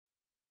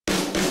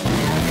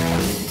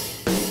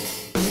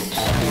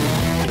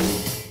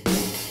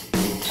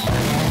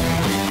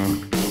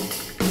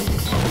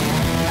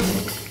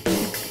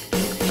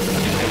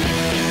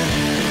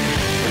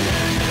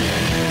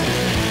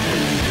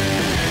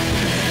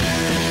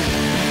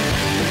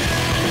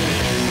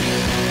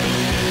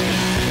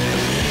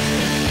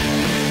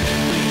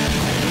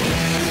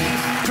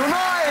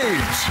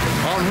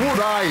Would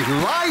I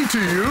Lie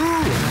to You?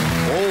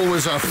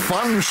 Always a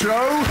fun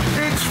show,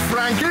 it's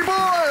Frankie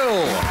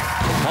Boyle.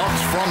 Hot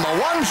from the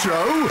One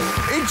Show,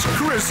 it's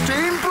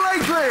Christine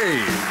Blakely.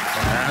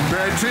 And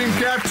their team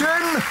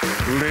captain,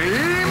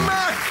 Lee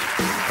Mack.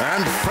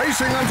 And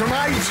facing them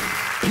tonight,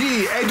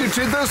 he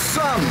edited The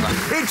Sun,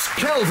 it's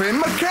Kelvin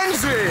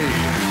Mackenzie.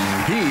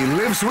 He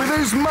lives with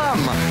his mum,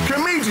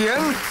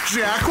 comedian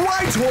Jack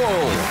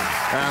Whitehall.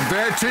 And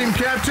their team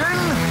captain,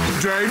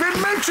 David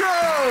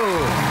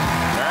Mitchell.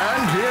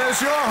 And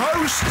here's your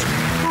host,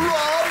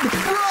 Rob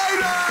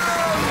Brydon.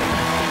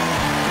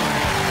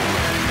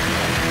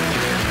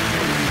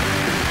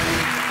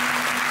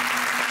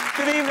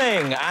 Good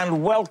evening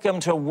and welcome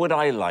to Would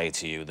I Lie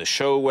to You, the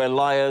show where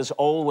liars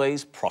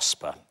always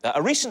prosper.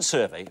 A recent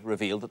survey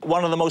revealed that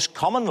one of the most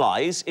common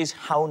lies is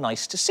how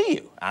nice to see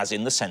you, as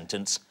in the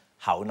sentence,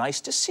 how nice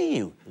to see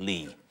you,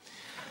 Lee.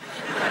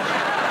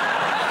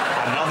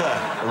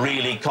 Another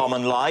really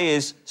common lie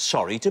is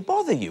sorry to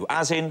bother you,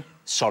 as in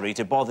sorry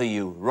to bother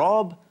you,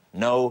 Rob.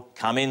 No,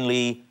 come in,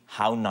 Lee.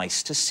 How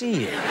nice to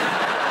see you.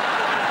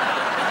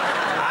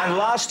 And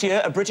last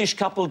year, a British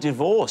couple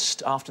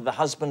divorced after the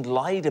husband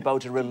lied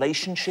about a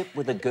relationship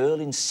with a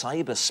girl in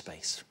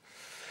cyberspace.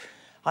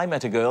 I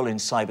met a girl in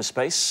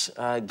cyberspace,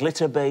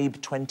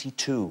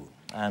 Glitterbabe22,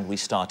 and we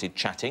started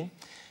chatting.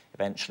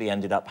 Eventually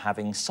ended up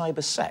having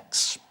cyber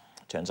sex.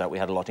 Turns out we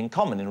had a lot in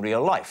common in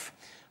real life.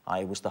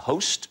 I was the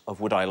host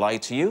of Would I Lie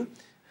to You,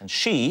 and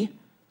she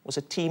was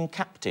a team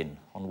captain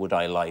on Would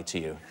I Lie to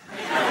You.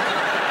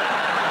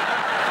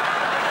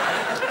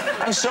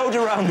 And so to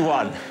round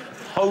one,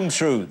 Home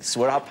Truths,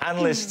 where our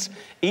panellists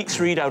each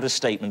read out a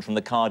statement from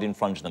the card in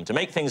front of them. To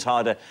make things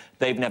harder,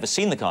 they've never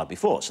seen the card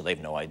before, so they've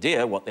no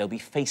idea what they'll be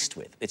faced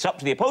with. It's up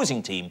to the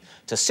opposing team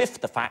to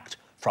sift the fact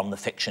from the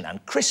fiction,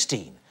 and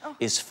Christine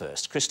is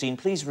first. Christine,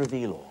 please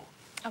reveal all.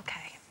 OK.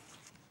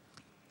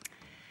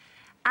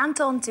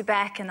 Anton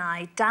Dubek and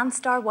I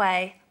danced our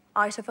way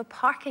out of a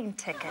parking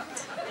ticket.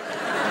 All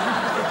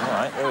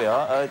right, there we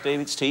are.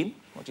 David's team,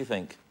 what do you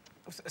think?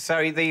 So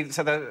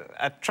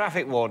a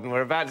traffic warden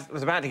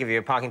was about to give you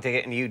a parking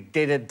ticket and you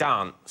did a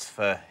dance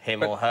for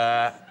him or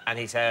her and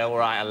he said, all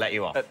right, I'll let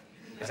you off.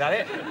 Is that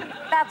it?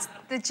 That's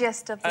the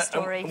gist of the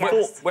story,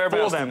 yes.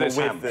 Whereabouts did this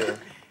happen?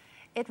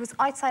 It was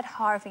outside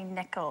Harvey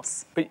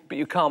Nichols. But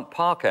you can't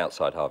park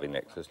outside Harvey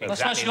Nichols.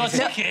 That's how she got a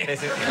ticket.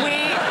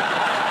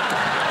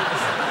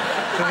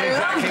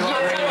 Exactly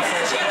what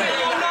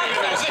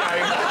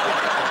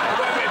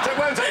It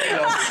won't take you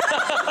long.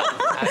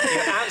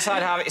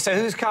 Outside Harvey... So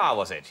whose car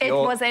was it? It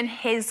was in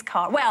his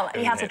car. Well,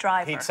 he has a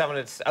driver.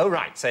 Oh,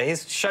 right. So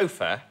his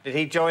chauffeur, did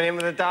he join in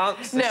with the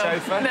dance, the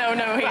chauffeur? No,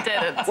 he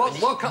didn't.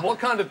 What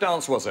kind of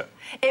dance was it?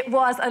 It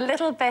was a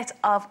little bit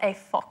of a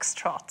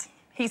foxtrot.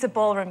 He's a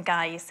ballroom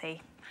guy, you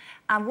see.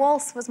 And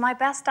waltz was my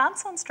best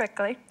dance on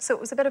Strictly, so it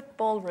was a bit of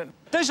ballroom.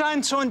 Does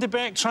Anton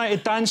Dubek try to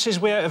dance his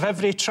way out of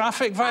every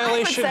traffic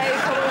violation? I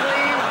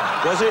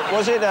would say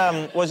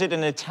probably. Was it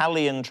an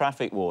Italian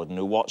traffic warden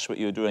who watched what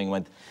you were doing and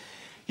went,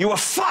 you are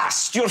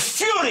fast, you're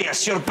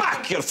furious, you're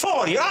back, you're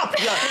forward, you're up,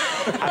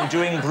 I'm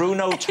doing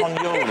Bruno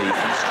Tognoli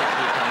from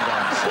Strictly Come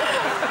Dancing.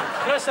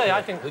 Can I say,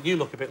 I think that you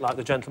look a bit like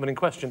the gentleman in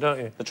question, don't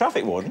you? The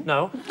traffic warden?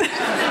 No.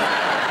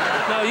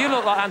 No, you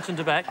look like Anton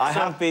Dubek.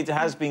 It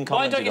has been commented on.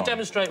 Why don't you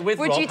demonstrate with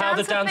Rob how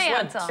the dance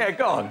went? Yeah,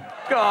 go on.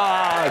 Go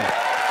on.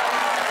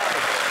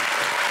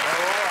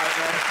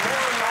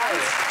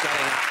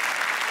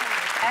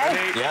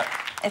 Yeah.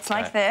 It's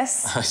like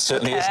this. It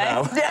certainly is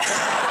now. I've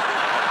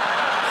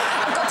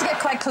got to get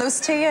quite close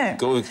to you.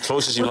 Go as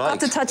close as you like. We've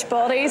got to touch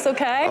bodies,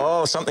 OK?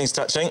 Oh, something's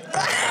touching.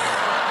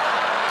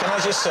 Can I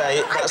just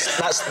say,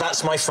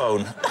 that's my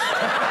phone.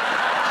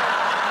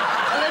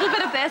 A little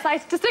bit of this, I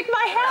have to stick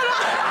my head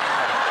up.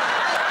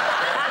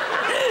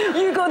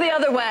 You go the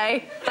other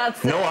way.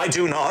 That's No, I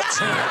do not.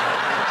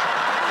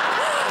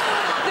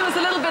 There was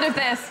a little bit of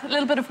this, a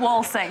little bit of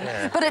waltzing.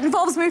 Yeah. But it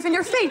involves moving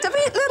your feet. I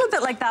mean, a little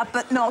bit like that,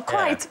 but not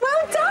quite. Yeah.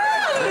 Well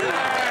done!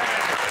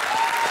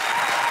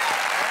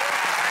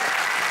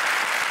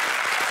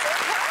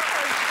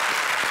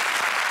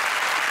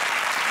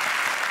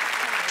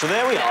 So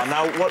there we are.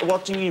 Now,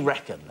 what do you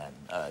reckon, then,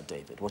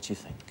 David? What do you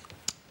think?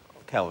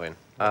 Kelvin?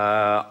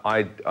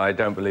 I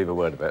don't believe a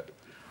word of it.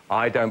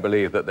 I don't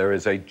believe that there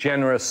is a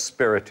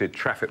generous-spirited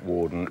traffic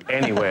warden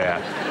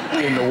anywhere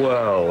in the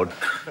world.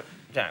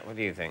 Jack, what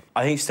do you think?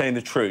 I think she's telling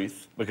the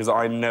truth, because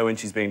I know when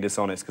she's being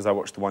dishonest, because I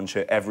watch The One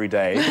Show every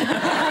day. And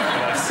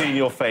I've seen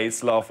your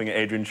face laughing at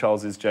Adrian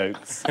Charles's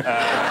jokes. So I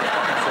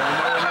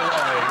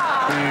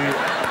know when you're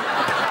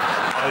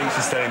lying. I think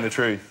she's telling the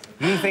truth.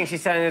 You think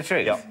she's telling the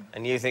truth? Yep.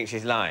 And you think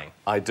she's lying?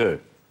 I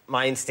do.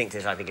 My instinct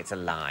is I think it's a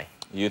lie.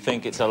 You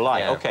think it's a lie?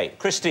 Yeah. OK.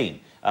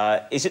 Christine,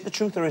 is it the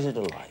truth or is it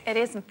a lie? It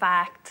is, in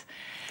fact,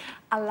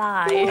 a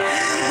lie. It's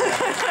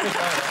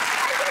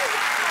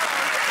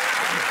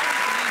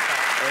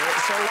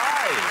a lie.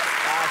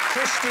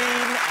 Christine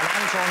and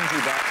Anton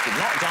Dubek did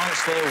not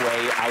dance their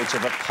way out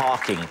of a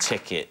parking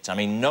ticket. I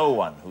mean, no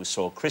one who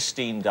saw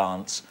Christine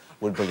dance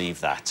would believe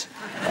that.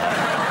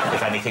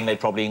 If anything, they'd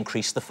probably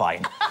increase the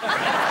fine.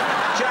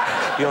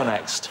 Jack, you're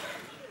next.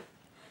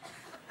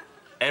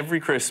 every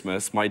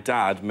Christmas, my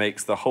dad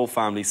makes the whole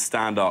family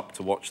stand up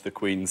to watch the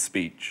Queen's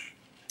speech.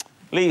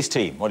 Lee's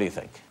team, what do you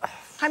think?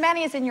 How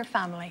many is in your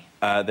family?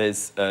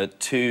 There's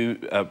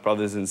 2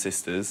 brothers and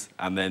sisters,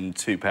 and then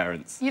 2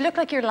 parents. You look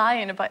like you're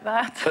lying about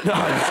that. No,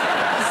 I'm just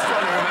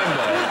trying to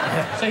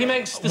remember. So he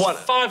makes the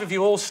 5 of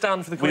you all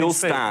stand for the Queen's We all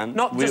speech. stand.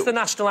 Not just the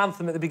national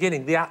anthem at the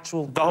beginning, the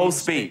actual... The whole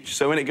speech.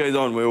 So when it goes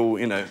on, we're all,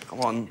 you know,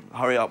 come on,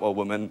 hurry up, old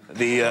woman.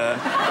 The old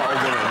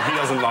woman, he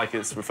doesn't like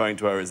it's referring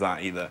to her as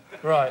that either.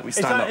 Right. We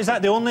stand up. Is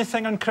that the only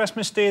thing on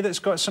Christmas Day that's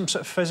got some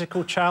sort of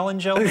physical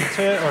challenge element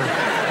to it? Or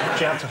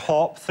do you have to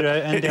hop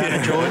throughout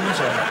Indiana Jones?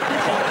 Or...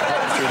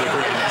 through the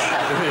bridge.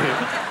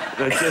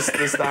 No, just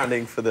the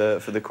standing for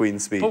the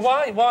Queen's speech. But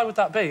why would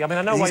that be? I mean,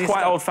 I know why he's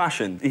quite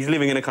old-fashioned. He's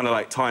living in a kind of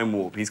like time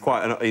warp. He's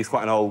quite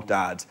an old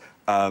dad,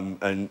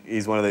 and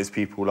he's one of those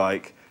people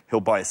like he'll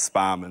buy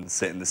Spam and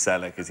sit in the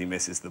cellar because he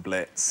misses the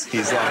Blitz.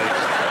 He's like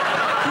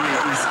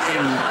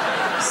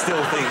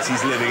still thinks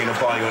he's living in a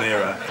bygone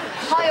era.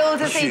 How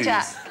old is he,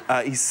 Jack?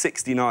 He's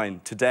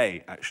 69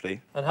 today,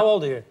 actually. And how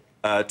old are you?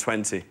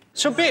 20.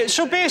 So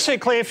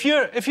basically, if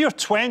you're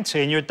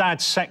 20 and your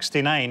dad's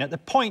 69, at the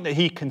point that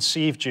he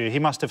conceived you, he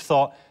must have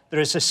thought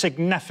there is a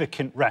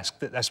significant risk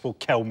that this will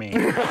kill me.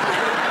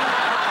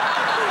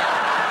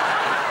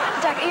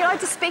 Jack, are you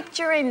allowed to speak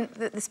during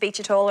the speech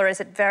at all, or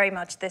is it very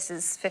much this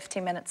is 50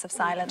 minutes of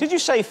silence? Did you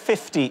say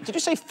 50? Did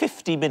you say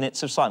 50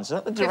 minutes of silence? Is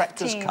that the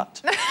director's 15.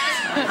 cut?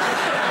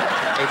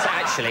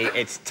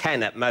 It's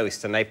 10 at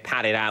most, and they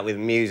pad it out with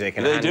music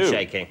and They do.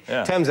 handshaking.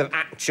 Yeah. In terms of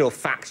actual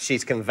facts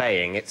she's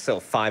conveying, it's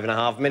sort of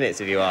 5.5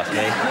 minutes, if you ask me.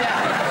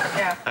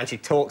 Yeah. And she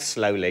talks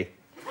slowly.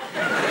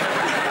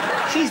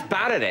 She's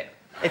bad at it.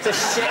 It's a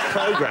shit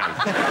programme.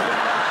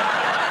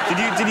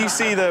 Did you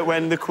see that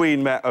when the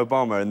Queen met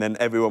Obama and then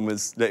everyone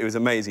was... It was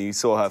amazing. You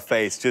saw her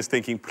face just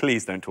thinking,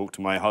 please don't talk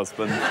to my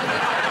husband.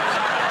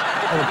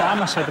 Well,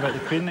 Obama said about the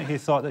Queen that he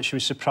thought that she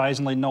was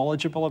surprisingly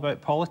knowledgeable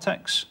about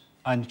politics,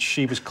 and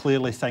she was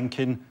clearly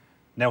thinking,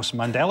 Nelson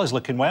Mandela's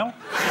looking well.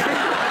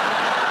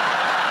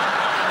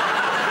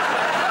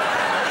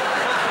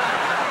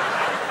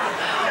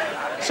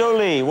 So,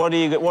 Lee, what are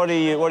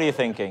you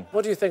thinking?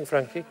 What do you think,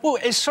 Frankie? Well,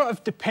 it sort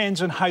of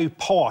depends on how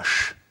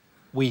posh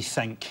we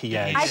think he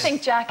is. I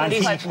think Jack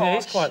is quite posh. Yeah,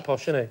 he's quite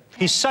posh, isn't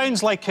he? He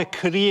sounds like a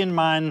Korean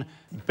man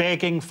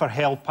begging for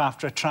help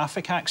after a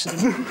traffic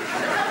accident.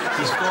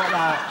 He's got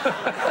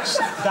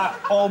that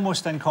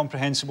almost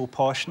incomprehensible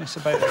poshness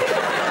about him.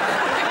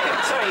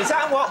 Sorry, is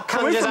that what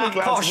conjures up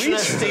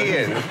poshness to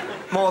you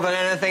more than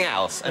anything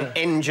else? An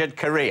injured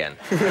Korean?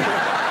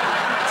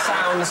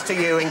 Sounds to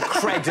you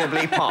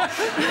incredibly posh.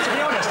 To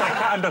be honest, I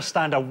can't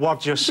understand a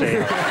word you're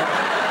saying.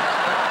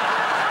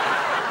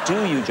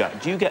 Do you,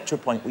 Jack? Do you get to a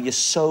point where you're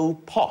so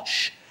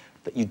posh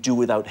that you do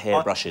without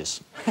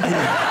hairbrushes? I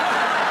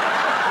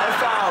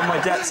found my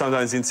depth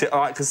sometimes in...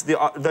 Because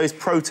those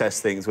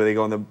protest things where they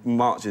go on the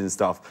marches and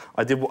stuff,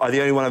 the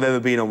only one I've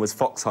ever been on was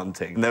fox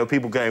hunting. And there were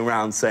people going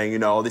around saying, you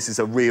know, oh, this is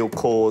a real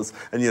cause,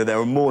 and, you know, there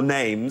are more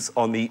names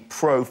on the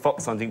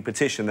pro-fox hunting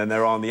petition than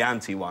there are on the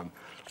anti one.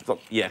 I thought,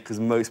 yeah, because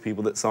most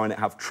people that sign it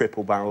have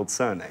triple-barrelled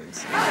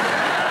surnames.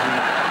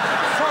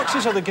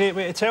 Foxes are the great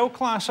way to tell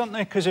class, aren't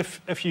they? Because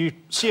if you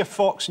see a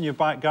fox in your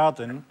back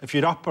garden, if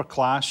you're upper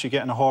class, you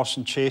get on a horse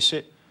and chase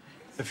it.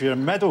 If you're a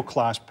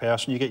middle-class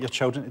person, you get your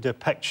children to do a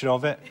picture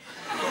of it,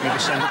 maybe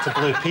send it to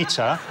Blue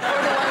Peter.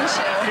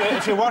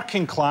 If you're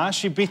working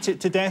class, you beat it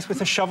to death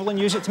with a shovel and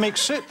use it to make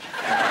soup.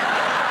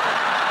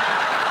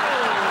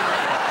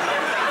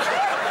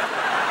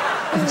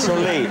 So,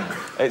 Lee,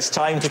 it's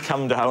time to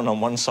come down on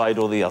one side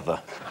or the other.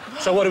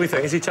 So what do we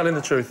think? Is he telling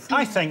the truth?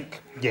 I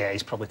think, yeah,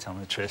 he's probably telling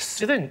the truth.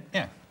 Do you think?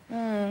 Yeah.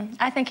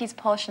 I think he's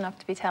posh enough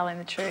to be telling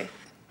the truth.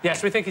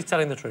 Yes, we think he's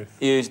telling the truth.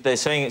 They're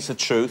saying it's the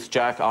truth.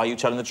 Jack, are you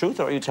telling the truth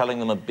or are you telling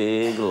them a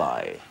big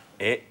lie?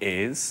 It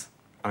is,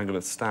 I'm going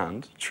to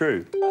stand,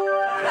 true.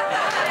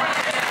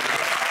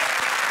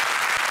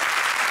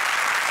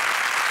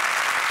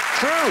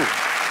 True.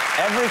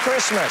 Every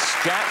Christmas,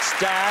 Jack's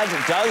dad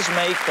does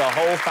make the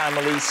whole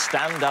family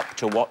stand up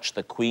to watch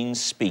the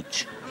Queen's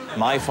speech.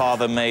 My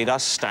father made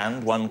us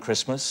stand one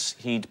Christmas.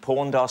 He'd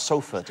pawned our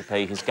sofa to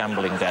pay his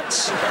gambling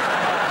debts.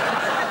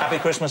 Happy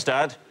Christmas,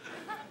 Dad.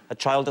 A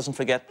child doesn't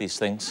forget these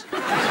things.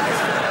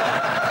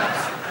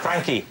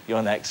 Frankie,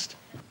 you're next.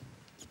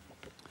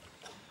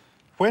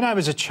 When I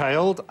was a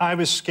child, I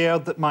was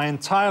scared that my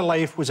entire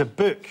life was a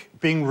book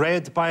being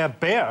read by a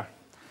bear.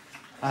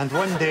 And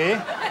one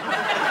day,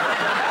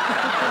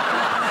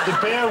 the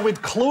bear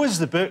would close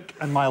the book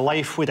and my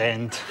life would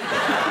end.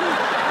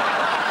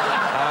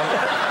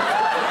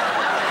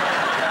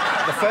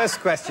 The first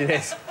question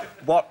is,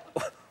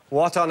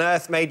 what on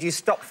earth made you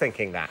stop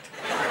thinking that?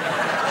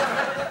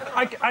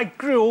 I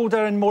grew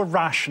older and more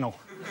rational.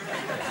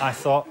 I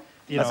thought,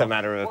 you know... That's a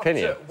matter of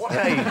opinion.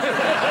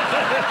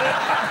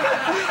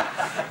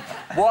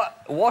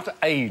 What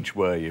age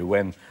were you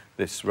when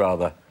this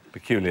rather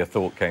peculiar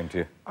thought came to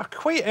you?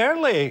 Quite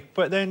early,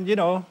 but then, you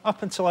know,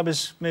 up until I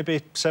was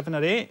maybe 7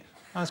 or 8,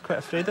 I was quite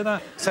afraid of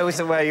that. So is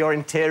it where your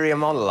interior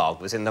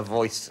monologue was in the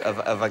voice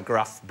of a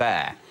gruff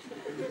bear?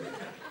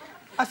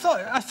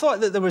 I thought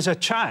that there was a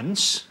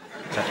chance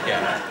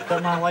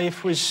that my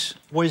life was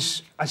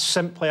as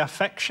simply a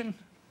fiction.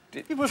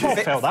 We've all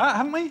felt that,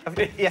 haven't we?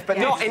 Yes, but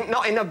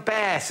not in a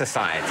bear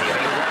society.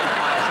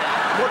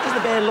 What does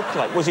the bear look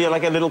like? Was he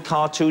like a little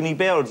cartoony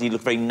bear, or did he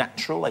look very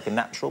natural, like a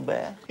natural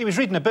bear? He was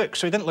reading a book,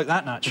 so he didn't look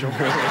that natural. It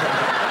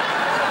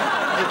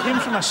came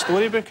from a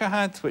storybook I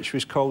had, which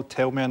was called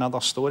Tell Me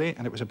Another Story,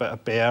 and it was about a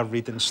bear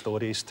reading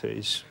stories to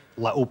his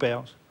little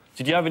bears.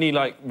 Did you have any,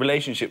 like,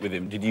 relationship with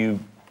him? Did you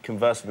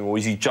converse with him, or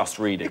was he just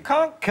reading? You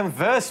can't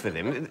converse with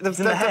him.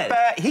 The head.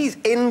 bear, he's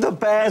in the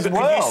bear's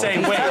world. You say,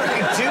 he's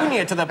totally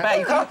junior to the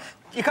bear.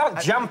 You can't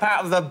jump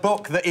out of the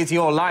book that is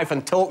your life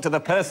and talk to the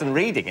person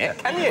reading it,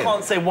 can you? You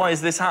can't say, why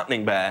is this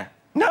happening, bear?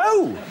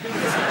 No!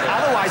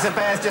 Otherwise, the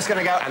bear's just going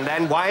to go, and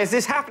then, why is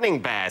this happening,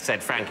 bear,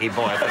 said Frankie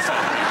Boyle for some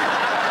reason.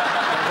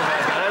 The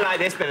bear's going, I don't like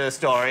this bit of the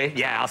story.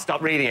 Yeah, I'll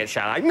stop reading it,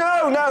 shall I?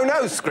 No, no,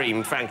 no,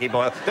 screamed Frankie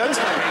Boyle. Don't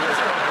stop reading the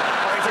story,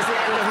 or it is the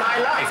end of my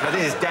life. But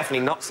this is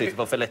definitely not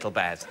suitable for little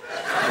bears.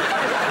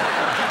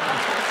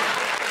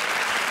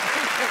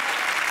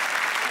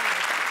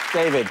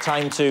 David,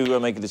 time to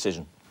make a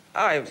decision.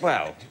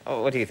 Well,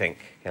 what do you think,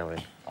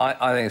 Kelvin?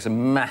 I think it's a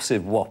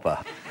massive whopper.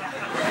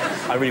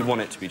 I really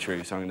want it to be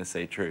true, so I'm going to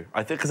say true.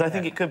 Because I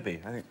think it could be.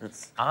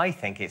 I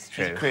think it's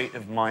true. It's a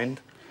creative mind.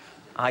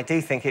 I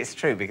do think it's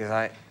true,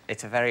 because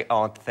it's a very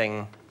odd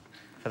thing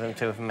for them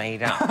to have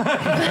made up.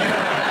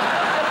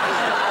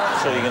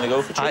 So you're going to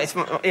go for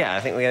true? Yeah, I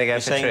think we're going to go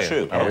for true. You're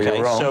saying true. Oh, OK,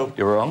 you're wrong. so...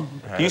 You're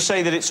wrong. You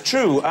say that it's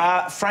true.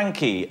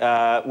 Frankie,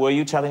 were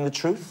you telling the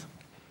truth?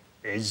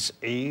 Is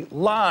a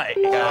lie.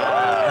 It's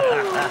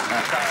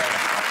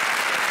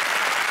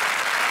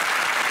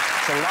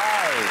a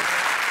lie.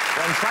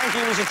 When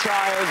Frankie was a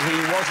child, he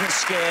wasn't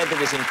scared that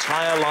his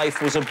entire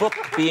life was a book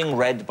being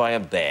read by a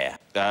bear.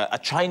 A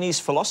Chinese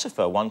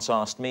philosopher once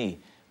asked me,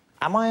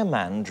 am I a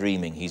man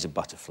dreaming he's a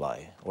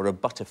butterfly, or a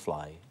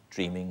butterfly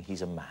dreaming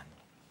he's a man?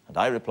 And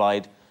I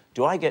replied,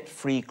 do I get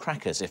free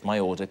crackers if my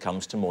order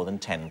comes to more than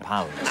 £10?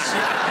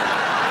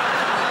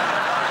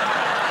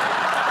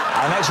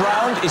 Our next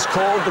round is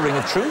called The Ring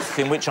of Truth,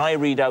 in which I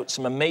read out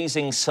some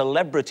amazing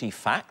celebrity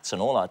facts,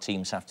 and all our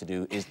teams have to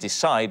do is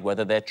decide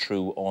whether they're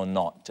true or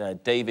not.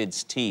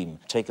 David's team,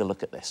 take a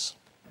look at this.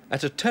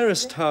 At a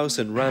terraced house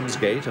in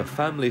Ramsgate, a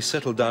family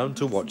settle down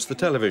to watch the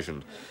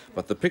television.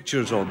 But the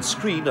pictures on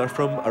screen are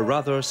from a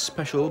rather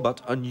special but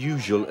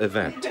unusual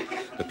event.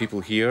 The people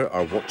here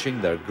are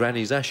watching their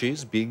granny's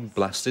ashes being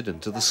blasted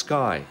into the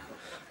sky.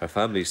 Her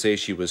family say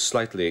she was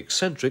slightly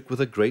eccentric with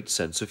a great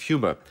sense of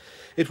humour.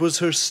 It was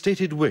her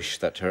stated wish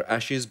that her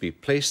ashes be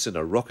placed in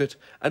a rocket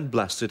and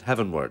blasted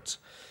heavenwards.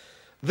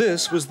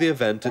 This was the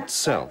event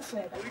itself.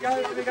 Here we go,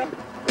 here we go.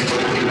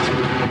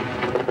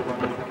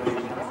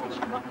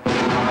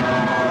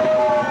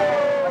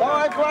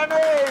 Bye,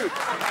 Granny!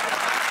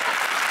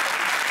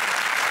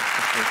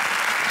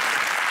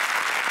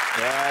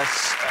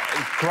 Yes,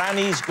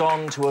 Granny's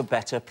gone to a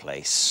better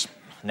place.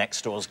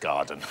 Next door's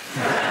garden.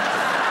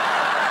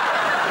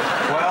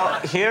 Well,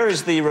 here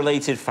is the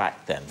related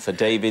fact, then, for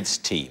David's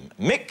team.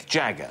 Mick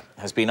Jagger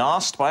has been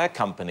asked by a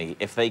company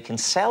if they can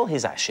sell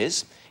his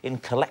ashes in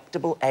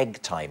collectible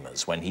egg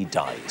timers when he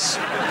dies.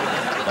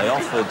 They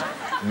offered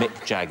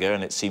Mick Jagger,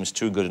 and it seems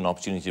too good an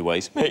opportunity to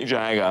waste, Mick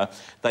Jagger,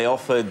 they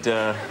offered...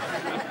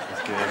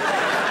 That's good.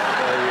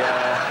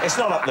 It's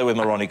not up there with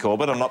my Ronnie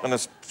Corbett. I'm not going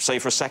to say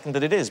for a second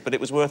that it is, but it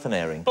was worth an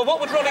airing. But what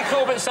would Ronnie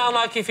Corbett sound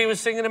like if he was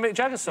singing a Mick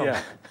Jagger song?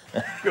 Yeah.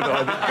 Good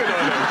idea. Good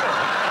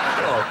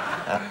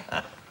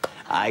idea.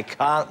 I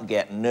can't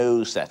get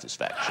no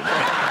satisfaction.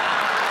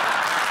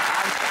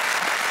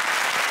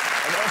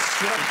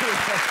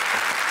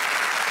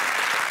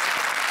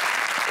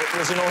 It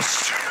was an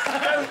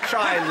Australian... Don't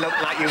try and look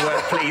like you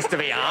weren't pleased to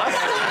be asked.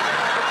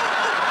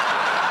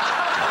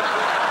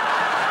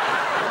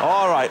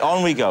 All right,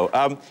 on we go.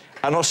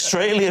 An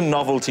Australian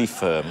novelty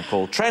firm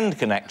called Trend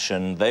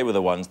Connection, they were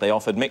the ones, they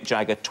offered Mick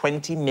Jagger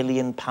 £20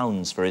 million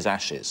for his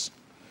ashes.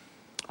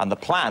 And the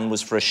plan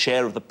was for a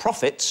share of the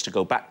profits to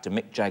go back to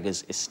Mick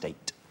Jagger's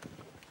estate.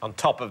 On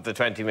top of the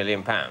 £20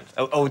 million?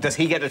 Oh, does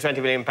he get the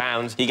 £20 million?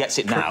 He gets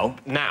it now.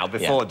 Now,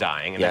 before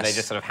dying, and then they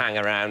just sort of hang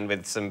around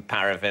with some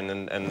paraffin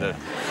and the...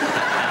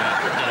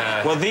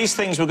 Well, these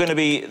things were going to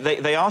be...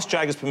 They asked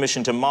Jagger's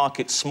permission to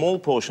market small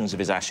portions of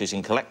his ashes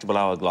in collectible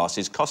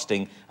hourglasses,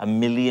 costing $1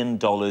 million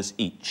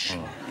each.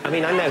 I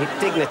mean, I know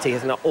dignity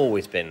has not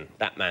always been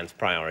that man's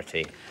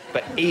priority,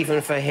 but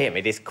even for him,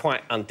 it is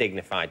quite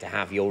undignified to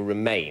have your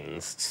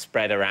remains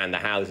spread around the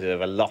houses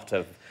of a lot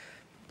of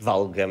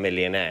vulgar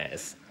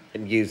millionaires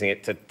and using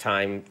it to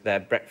time their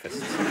breakfasts.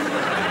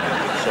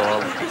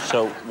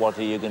 So what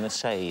are you going to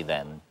say,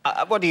 then?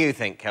 What do you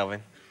think,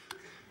 Kelvin?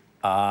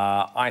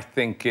 I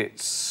think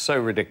it's so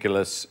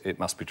ridiculous, it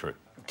must be true.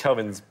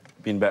 Kelvin's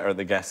been better at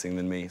the guessing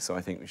than me, so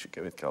I think we should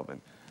go with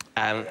Kelvin.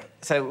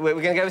 So we're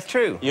going to go with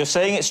true? You're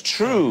saying it's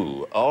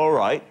true. All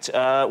right.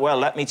 Well,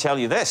 let me tell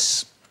you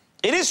this.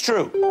 It is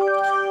true. Mick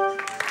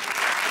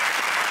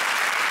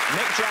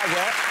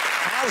Jagger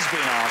has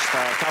been asked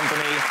by a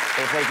company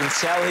if they can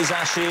sell his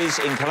ashes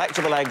in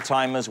collectible egg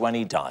timers when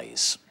he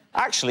dies.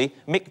 Actually,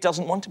 Mick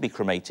doesn't want to be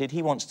cremated.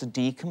 He wants to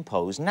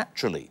decompose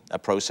naturally, a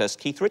process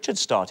Keith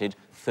Richards started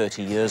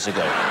 30 years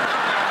ago.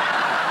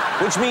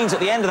 Which means at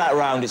the end of that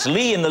round, it's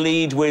Lee in the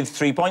lead with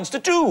 3 points to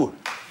 2.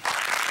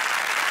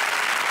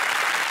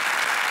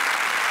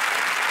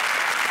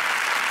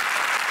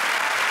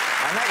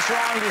 Our next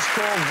round is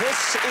called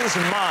This Is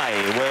My,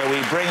 where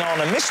we bring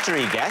on a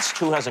mystery guest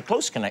who has a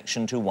close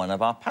connection to one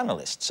of our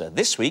panellists.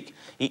 This week,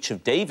 each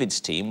of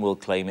David's team will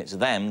claim it's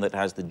them that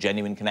has the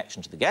genuine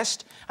connection to the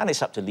guest, and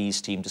it's up to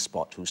Lee's team to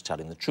spot who's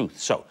telling the truth.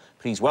 So,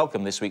 please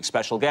welcome this week's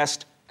special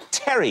guest,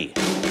 Terry.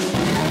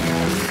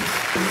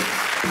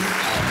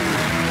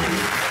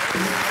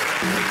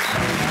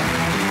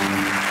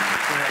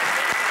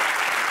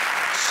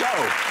 So,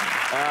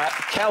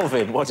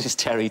 Kelvin, what is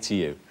Terry to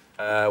you?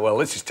 Well,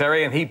 this is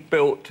Terry, and he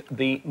built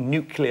the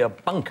nuclear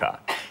bunker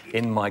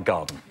in my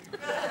garden.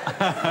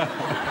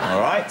 All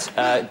right.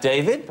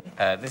 David?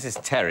 This is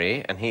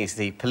Terry, and he's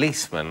the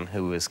policeman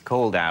who was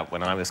called out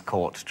when I was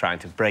caught trying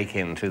to break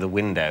in through the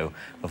window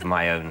of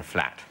my own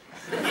flat.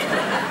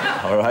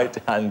 All right.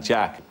 And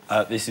Jack?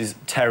 This is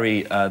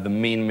Terry, the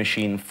mean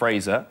machine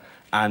Fraser,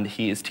 and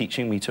he is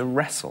teaching me to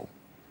wrestle.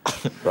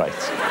 Right.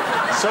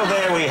 So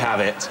there we have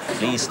it.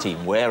 Lee's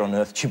team, where on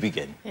earth do you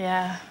begin?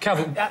 Yeah.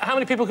 Calvin, how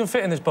many people can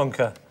fit in this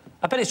bunker?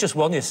 I bet it's just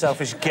one, you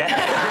selfish git.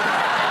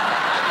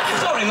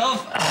 Sorry,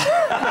 love.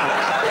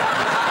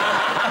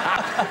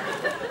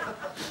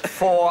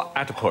 4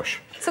 at a push.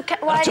 So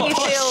why do you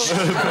feel...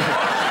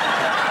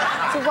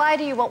 So why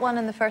do you want one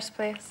in the first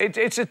place?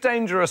 It's a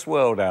dangerous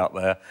world out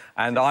there,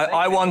 and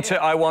I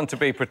want to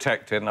be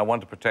protected, and I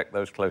want to protect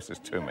those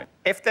closest to me.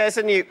 If there's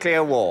a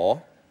nuclear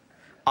war,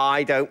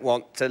 I don't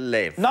want to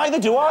live. Neither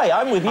do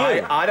I. I'm with you.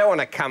 I don't want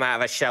to come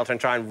out of a shelter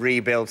and try and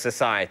rebuild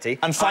society.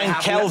 And find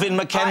Kelvin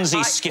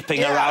Mackenzie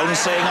skipping around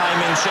saying I'm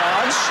in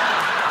charge.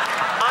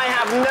 I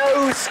have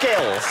no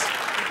skills.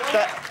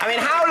 I mean,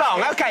 how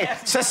long? OK,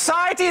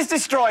 society is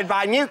destroyed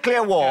by a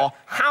nuclear war.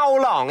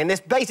 How long? In this,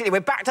 basically,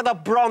 we're back to the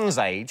Bronze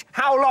Age.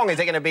 How long is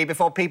it going to be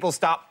before people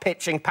start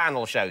pitching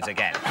panel shows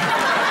again?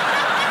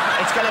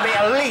 It's going to be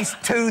at least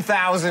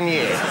 2,000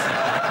 years.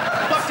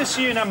 I'd love to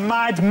see you in a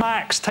Mad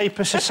Max type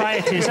of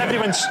society as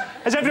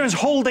everyone's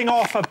holding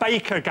off a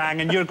biker gang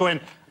and you're going,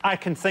 I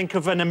can think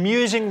of an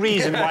amusing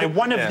reason why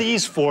one of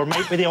these 4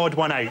 might be the odd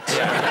one out.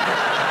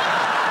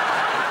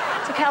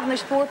 So, Calvin,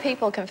 there's 4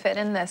 people can fit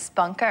in this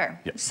bunker.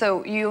 Yep.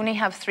 So you only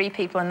have 3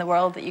 people in the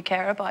world that you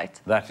care about.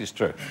 That is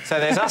true. So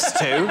there's us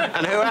 2,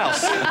 and who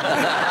else?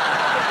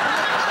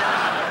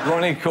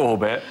 Ronnie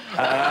Corbett.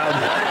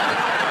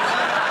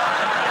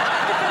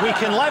 We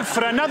can live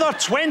for another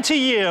 20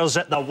 years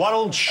at the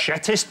world's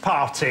shittest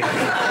party. OK,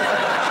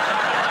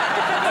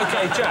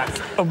 Jack,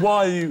 and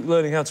why are you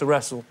learning how to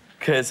wrestle?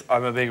 Because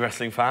I'm a big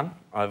wrestling fan.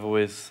 I've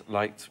always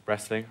liked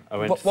wrestling. I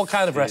went What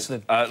kind of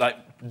wrestling? Like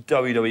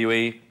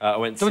WWE. I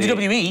went to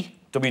WWE?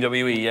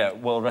 WWE, yeah,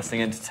 World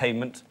Wrestling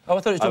Entertainment. Oh,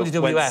 I thought it was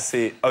WWF. Went to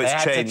see... Oh,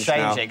 it's changed They had to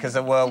change now. it because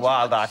the World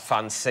Wildlife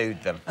Fund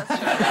sued them.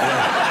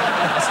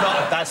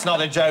 That's not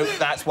a joke.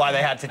 That's why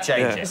they had to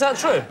change it. Is that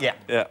true? Yeah.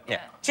 Yeah.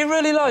 Do you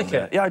really like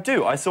it? Yeah, I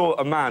do. I saw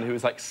a man who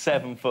was like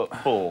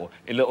 7'4"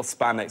 in little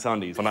spandex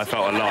undies when I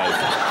felt alive.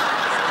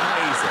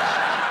 Amazing.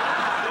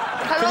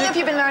 How long have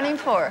you been learning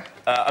for?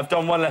 I've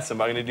done 1 lesson,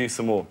 but I'm going to do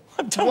some more.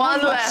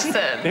 One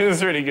lesson. It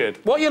was really good.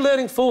 What are you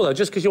learning for, though?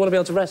 Just because you want to be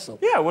able to wrestle?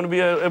 Yeah, I want to be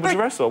able to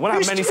wrestle. I want to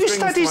have many Who strings to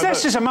studies my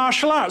this bow. as a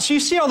martial arts? You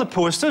see all the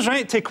posters,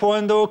 right?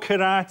 Taekwondo,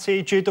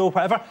 karate, judo,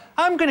 whatever.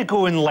 I'm going to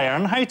go and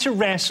learn how to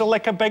wrestle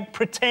like a big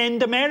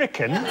pretend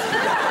American.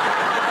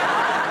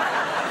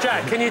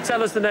 Jack, can you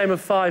tell us the name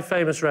of 5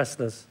 famous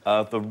wrestlers?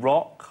 The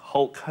Rock,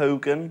 Hulk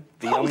Hogan,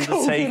 The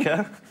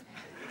Undertaker.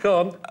 Go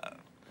on.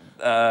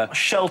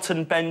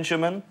 Shelton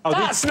Benjamin.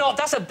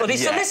 That's a bloody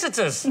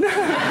solicitor's. Shelton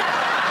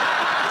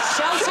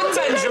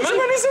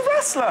Benjamin? He's a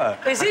wrestler.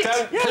 Is it?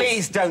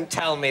 Please don't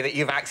tell me that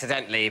you've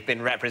accidentally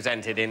been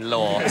represented in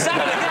law. Is that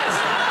what it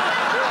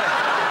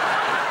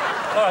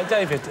is? All right,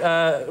 David,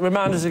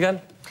 remind us again.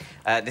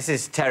 This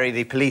is Terry,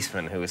 the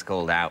policeman, who was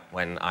called out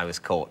when I was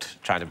caught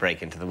trying to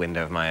break into the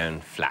window of my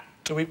own flat.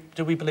 Do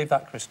we believe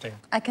that, Christine?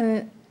 I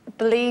can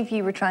believe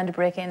you were trying to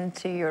break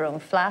into your own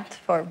flat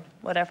for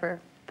whatever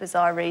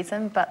bizarre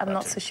reason, but I'm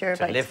not so sure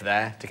about... To live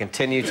there, to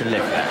continue to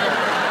live there.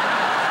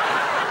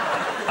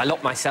 I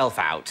locked myself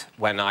out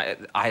when I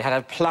had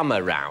a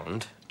plumber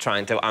round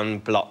trying to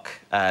unblock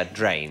a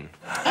drain.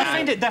 I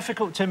find it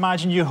difficult to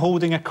imagine you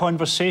holding a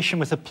conversation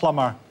with a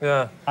plumber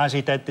as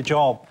he did the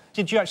job.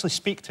 Did you actually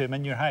speak to him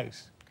in your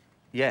house?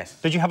 Yes.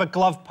 Did you have a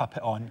glove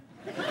puppet on?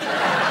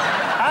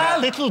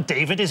 Little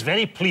David is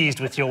very pleased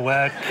with your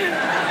work.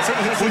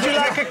 Would you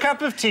like a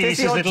cup of tea,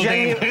 says little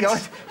David?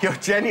 Your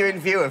genuine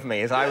view of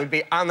me is I would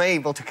be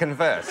unable to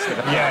converse.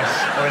 Yes.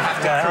 I would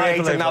have to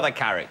create another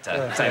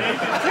character. So,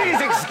 please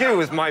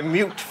excuse my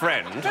mute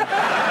friend.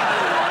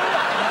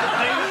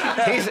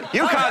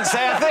 You can't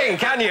say a thing,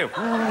 can you?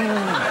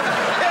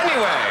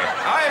 Anyway,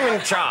 I'm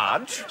in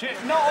charge.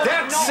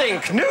 That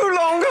sink no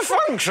longer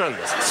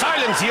functions.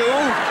 Silence, you!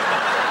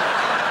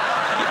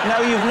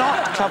 Now, you've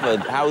not covered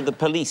how the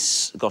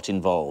police got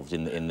involved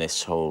in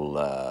this whole...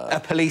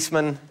 A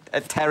policeman,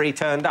 Terry,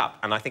 turned up,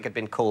 and I think had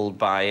been called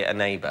by a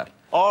neighbour.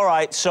 All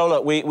right, so,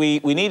 look, we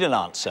need an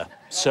answer.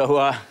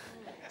 So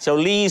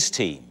Lee's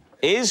team,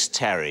 is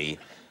Terry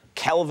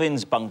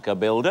Kelvin's bunker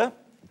builder,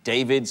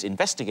 David's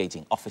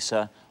investigating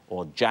officer,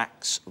 or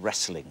Jack's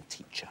wrestling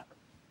teacher?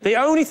 The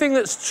only thing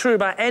that's true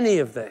about any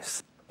of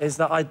this is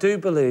that I do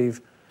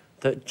believe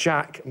that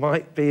Jack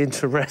might be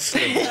into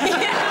wrestling.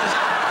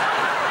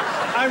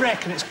 I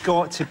reckon it's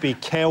got to be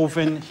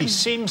Kelvin. He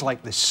seems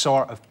like the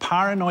sort of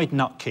paranoid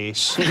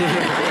nutcase. He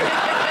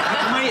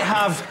might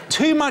have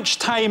too much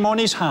time on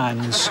his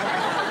hands.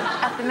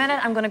 At the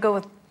minute, I'm going to go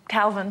with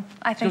Calvin.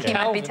 I think he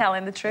might be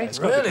telling the truth. It's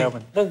got to be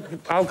Kelvin. Well,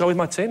 I'll go with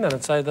my team then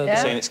and say that... Yeah.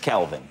 You're saying it's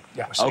Kelvin?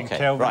 Yeah, we're saying OK,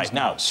 Kelvin's right,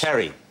 now, nuts.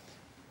 Terry,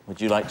 would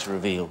you like to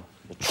reveal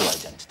the true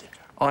identity?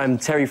 I'm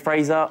Terry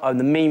Fraser, I'm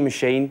the meme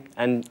machine,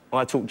 and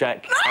I taught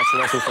Jack how to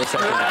wrestle for a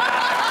second.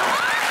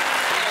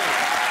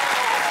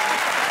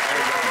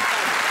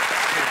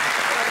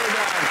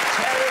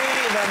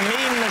 Terry, the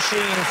meme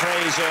machine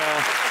Fraser,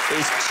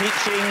 is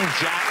teaching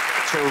Jack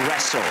to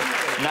wrestle.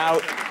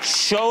 Now,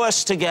 show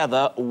us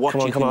together what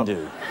you can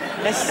do.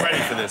 I'm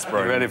ready for this,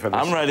 bro. You ready for this?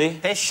 I'm ready.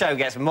 This show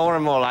gets more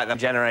and more like the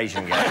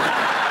Generation game.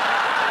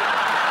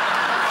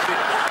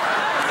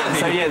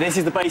 So, yeah, this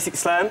is the basic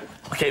slam.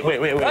 OK, wait.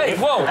 Hey,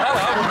 whoa, hello.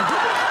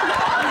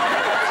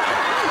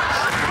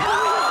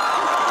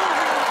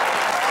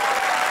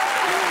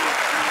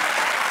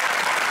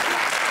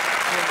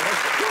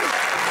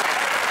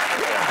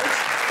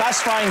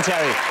 That's fine,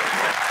 Terry.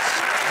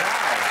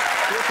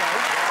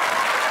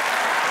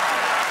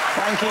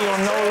 Frankie, you're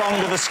no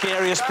longer the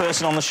scariest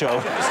person on the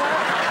show.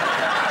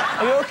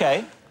 Are you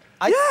OK?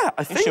 Yeah,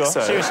 I think sure?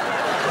 so. Seriously?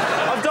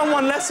 I've done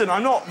one lesson.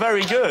 I'm not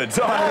very good.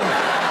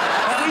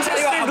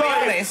 I'll be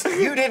honest,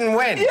 you didn't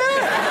win. Can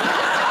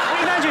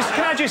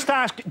I just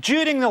ask,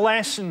 during the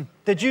lesson,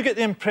 did you get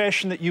the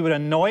impression that you were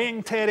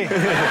annoying, Terry?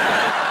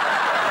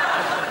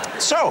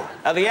 So,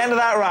 at the end of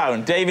that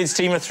round, David's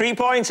team had 3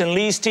 points and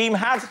Lee's team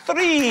had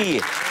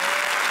 3.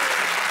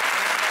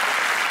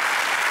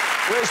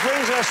 Which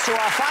brings us to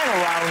our final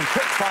round,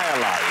 Quickfire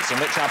Lies, in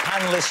which our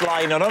panellists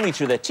lie not only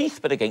through their teeth,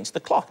 but against the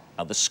clock.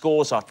 Now, the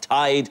scores are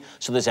tied,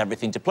 so there's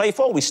everything to play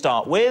for. We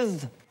start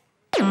with...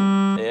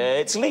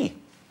 it's Lee.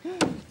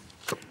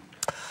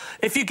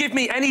 If you give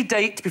me any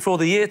date before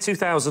the year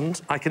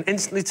 2000, I can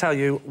instantly tell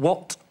you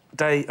what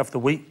day of the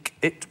week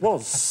it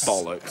was.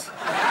 Bollocks.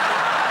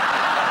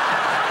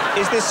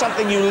 Is this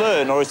something you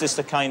learn, or is this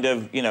the kind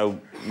of, you know,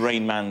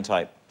 Rain Man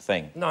type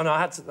thing? No, I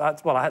had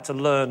to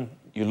learn...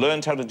 You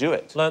learned how to do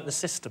it? Learned the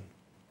system.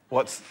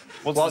 What's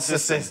the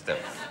system?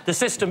 The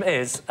system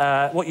is,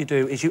 what you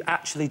do is you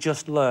actually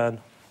just learn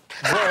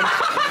one...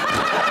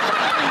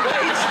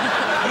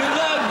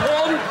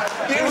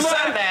 You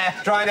sat there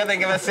trying to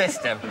think of a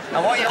system,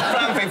 and what you're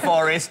clamping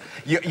for is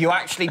you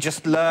actually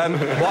just learn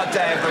what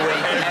day of the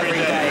week every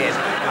day is.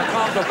 I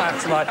can't go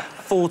back to, like,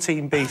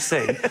 14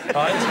 BC,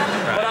 right?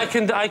 But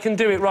I can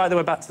do it right the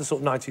way back to the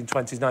sort of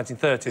 1920s,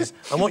 1930s.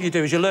 And what you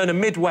do is you learn a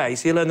midway,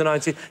 so you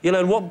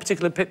learn one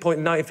particular point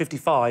in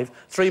 1955,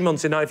 3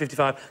 months in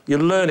 1955, you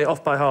learn it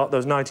off by heart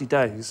those 90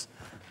 days,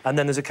 and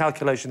then there's a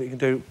calculation that you can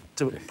do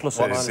to plus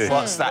or minus.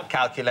 What's that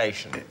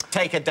calculation?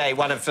 Take a day,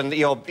 one of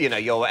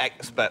your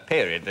expert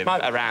period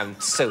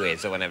around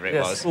Suez or whenever it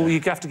was. Well, you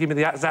have to give me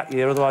the exact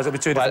year, otherwise it'll be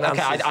two different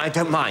answers. OK, I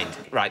don't mind.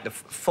 Right, the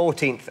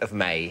 14th of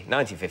May,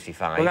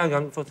 1955. Well, hang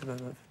on, 14th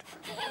of May.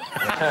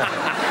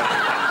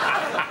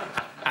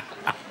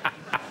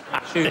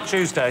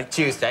 Tuesday,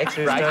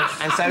 right.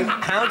 And so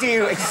how do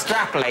you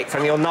extrapolate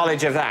from your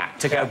knowledge of that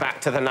to go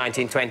back to the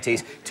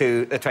 1920s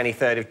to the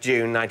 23rd of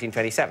June,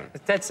 1927?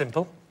 It's dead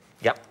simple.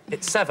 Yep.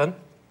 It's 7,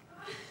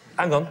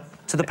 hang on,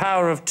 to the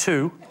power of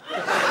 2.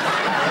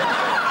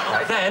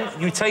 Right. Then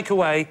you take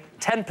away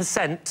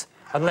 10%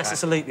 unless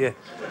it's a leap year.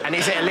 And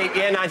is it a leap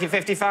year,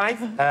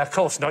 1955? Of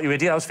course not, you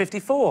idiot, that was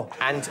 54.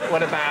 And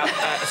what about...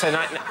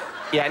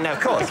 yeah, no,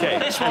 of course. Okay.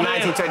 This one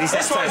 1926.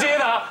 This one's here,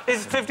 that.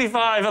 It's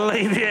 55, a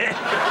leap year.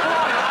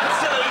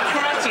 Absolute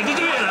crazy. Did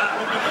you hear that?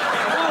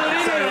 What an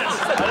idiot.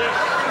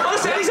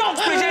 Honestly, he's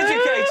Oxbridge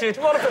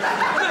educated. What a...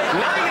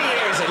 90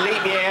 years a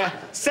leap year,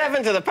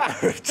 7 to the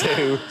power of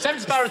 2. 7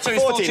 to the power of 2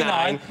 is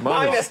 49.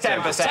 Minus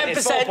 10%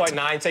 is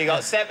 4.9, so you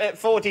got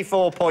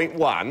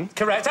 44.1.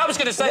 Correct. I was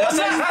going to say...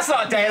 That's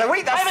not a day of the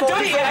week, that's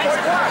 44.1.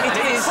 It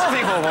is.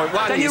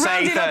 44.1, Then you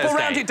round it up or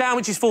round it down,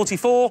 which is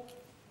 44.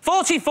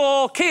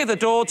 44, key of the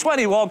door,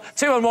 21,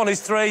 2 and 1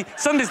 is 3.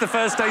 Sunday's the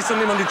first day,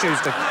 Sunday, Monday,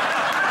 Tuesday.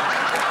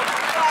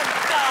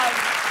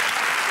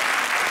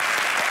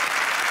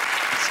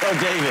 So,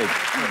 David,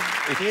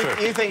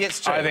 you think it's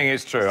true? I think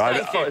it's true. I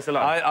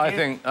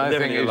think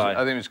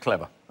it's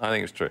clever. I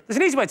think it's true. There's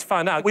an easy way to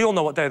find out. We all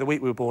know what day of the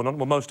week we were born on.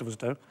 Well, most of us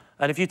do.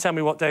 And if you tell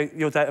me what day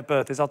your date of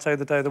birth is, I'll tell you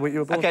the day of the week you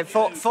were born. OK,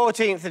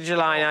 14th of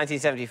July,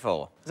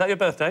 1974. Is that your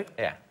birthday?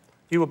 Yeah.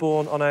 You were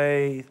born on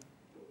a...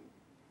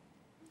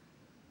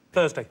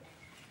 Thursday.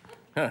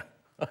 I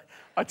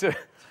do.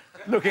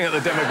 Looking at the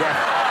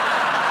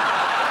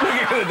demographics... Looking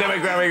at the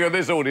demographic of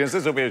this audience,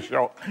 this will be a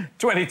shock.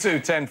 22,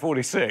 10,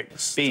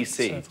 46.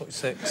 BC.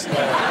 46.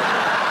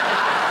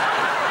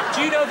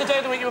 Do you know the day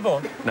of the week you were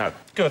born? No.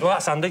 Good, well,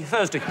 that's handy.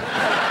 Thursday.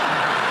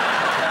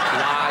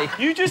 Lie.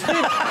 You just did.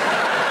 You're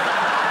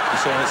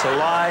saying it's a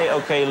lie?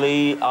 OK,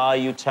 Lee, are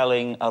you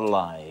telling a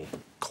lie? Of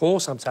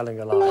course I'm telling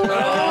a lie.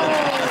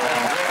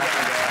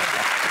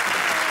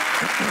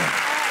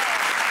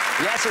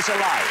 Yes, it's a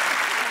lie.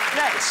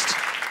 Next.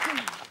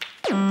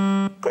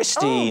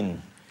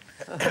 Christine.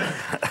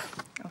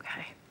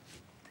 OK.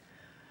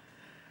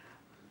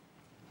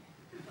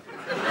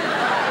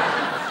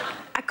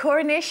 A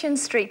Coronation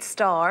Street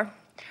star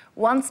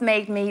once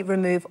made me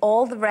remove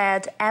all the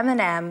red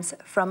M&Ms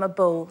from a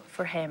bowl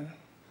for him.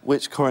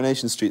 Which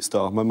Coronation Street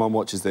star? My mum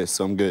watches this,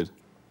 so I'm good.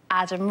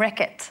 Adam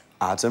Rickett.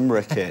 Adam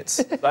Rickett.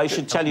 I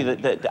should tell you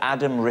that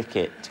Adam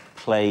Rickett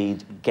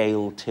played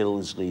Gail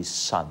Tilsley's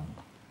son.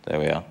 There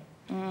we are.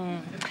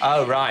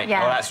 Oh, right.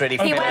 Yeah. Oh, that's really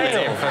He went-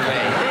 familiar for me.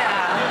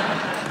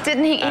 Yeah.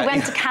 Didn't he? He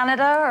went to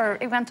Canada, or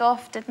he went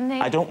off, didn't he?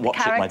 I don't The watch it,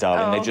 my character-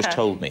 darling. Oh, They just okay.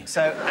 told me.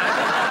 So, Adam Rickett.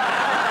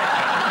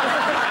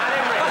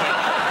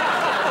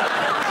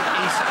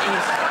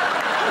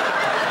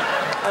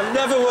 I've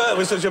never worked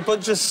with such a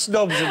bunch of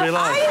snobs in my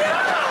life.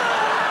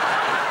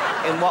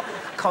 In what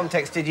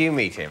context did you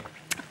meet him?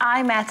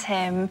 I met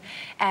him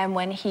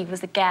when he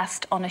was a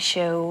guest on a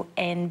show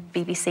in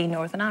BBC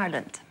Northern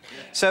Ireland.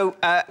 So,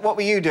 what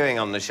were you doing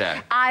on the show?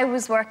 I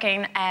was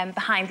working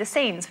behind the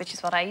scenes, which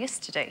is what I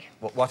used to do.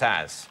 What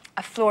as?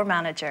 A floor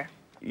manager.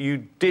 You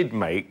did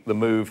make the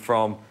move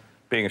from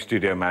being a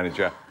studio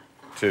manager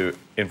to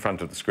in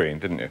front of the screen,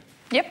 didn't you?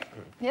 Yep.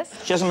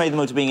 Yes. She hasn't made the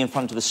move to being in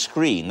front of the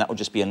screen. That would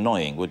just be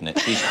annoying, wouldn't it?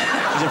 She's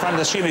in front of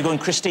the screen. We're going,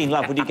 Christine,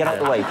 love, would you get out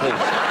of the way, please?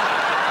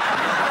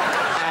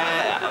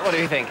 What do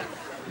you think?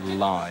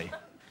 Lie.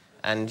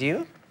 And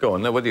you? Go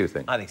on, now, what do you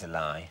think? I think it's a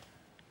lie.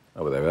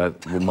 Oh, well, there, well,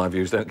 my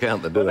views don't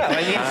count, then, do they?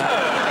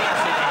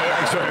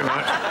 Thanks very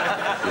much.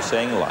 You're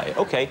saying lie.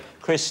 OK,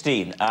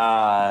 Christine,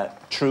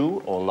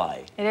 true or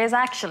lie? It is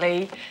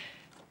actually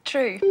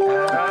true.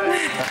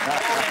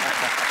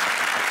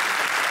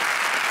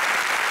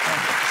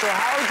 So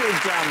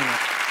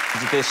how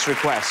did this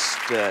request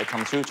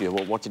come through to you?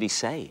 What did he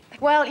say?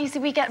 Well, you see,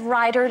 we get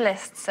rider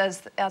lists,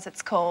 as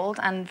it's called,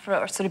 and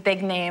for sort of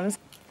big names.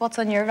 What's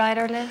on your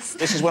rider list?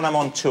 This is when I'm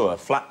on tour.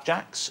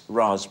 Flapjacks,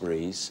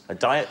 raspberries, a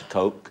Diet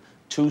Coke,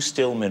 2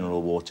 still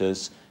mineral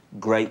waters,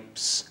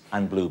 grapes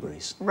and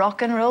blueberries.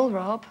 Rock and roll,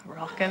 Rob.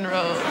 Rock and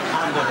roll.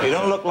 You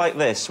don't look like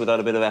this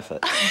without a bit of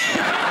effort.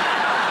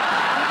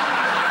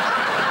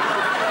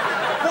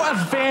 What a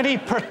very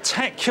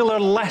particular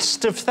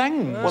list of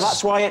things. Well,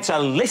 that's why it's a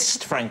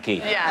list, Frankie.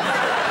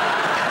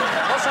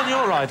 Yeah. What's on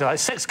your rider? Like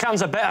 6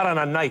 cans of better and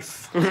a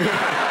knife.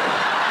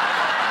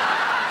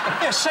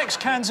 Yeah, 6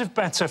 cans of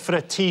bitter for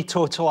a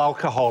teetotal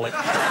alcoholic.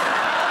 Only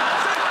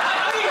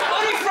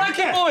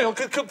Frankie Boyle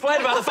could complain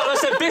about the fact I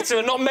said bitter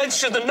and not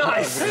mention the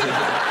knife. Take the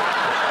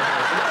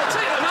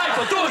knife,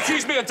 but don't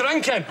accuse me of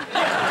drinking.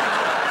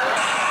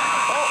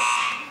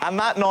 And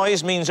that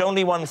noise means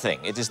only one thing.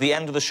 It is the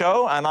end of the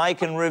show, and I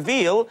can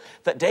reveal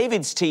that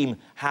David's team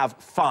have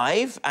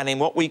 5, and in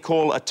what we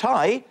call a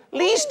tie,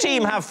 Lee's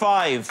team have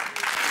 5.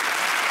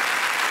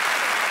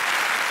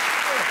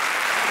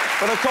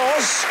 But of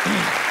course,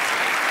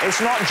 it's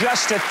not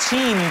just a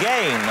team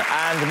game,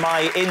 and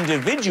my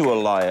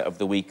individual liar of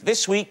the week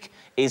this week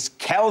is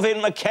Kelvin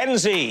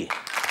Mackenzie.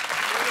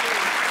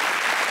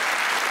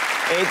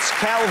 It's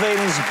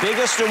Kelvin's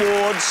biggest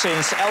award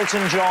since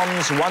Elton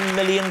John's £1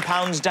 million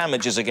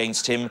damages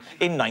against him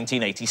in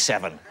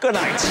 1987. Good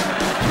night.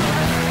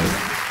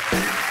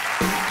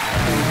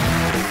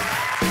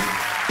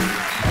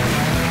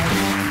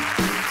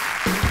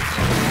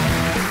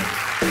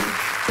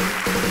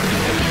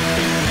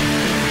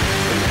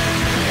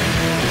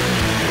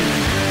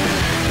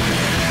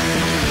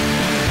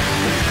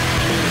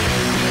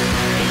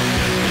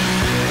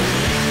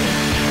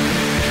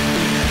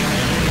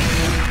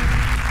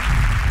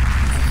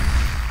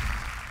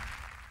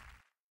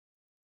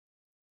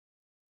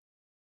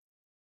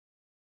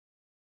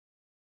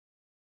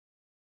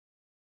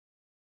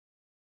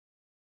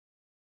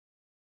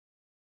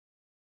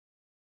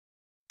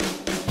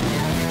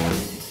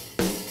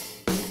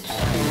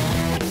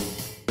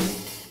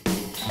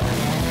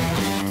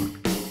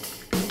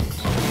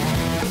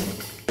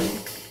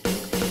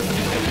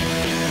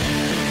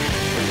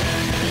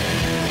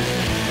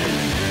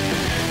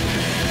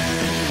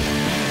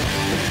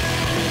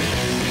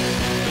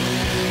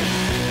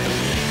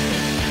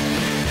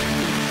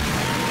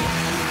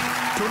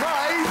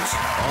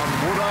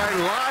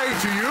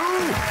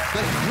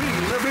 the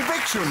queen of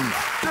eviction,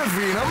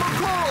 Davina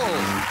McCall,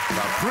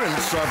 the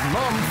prince of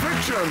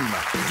non-fiction,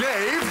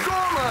 Dave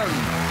Gorman,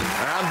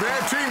 and their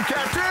team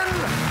captain,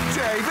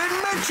 David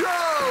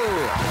Mitchell.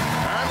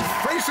 And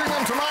facing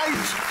them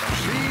tonight,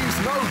 she's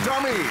no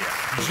dummy,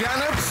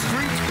 Janet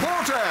Street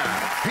Porter.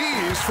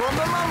 He's from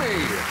The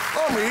Mummy,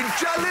 Omid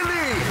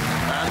Jalili,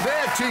 and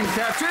their team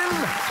captain,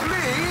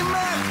 Lee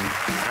Mack.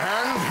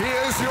 And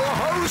here's your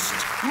host,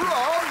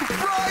 Rob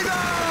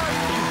Brydon.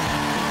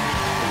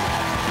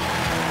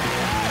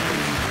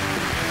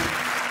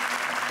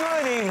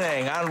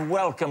 evening and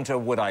welcome to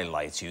Would I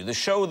Lie to You, the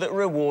show that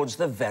rewards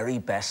the very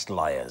best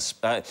liars.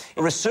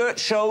 Research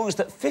shows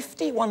that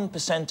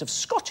 51% of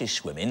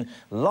Scottish women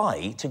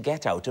lie to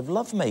get out of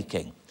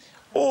lovemaking.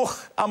 Oh,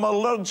 I'm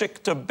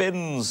allergic to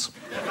bins.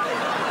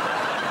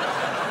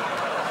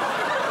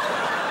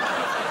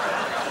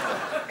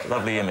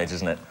 Lovely image,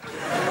 isn't it?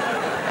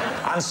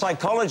 And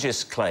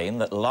psychologists claim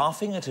that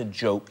laughing at a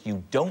joke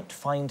you don't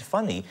find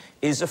funny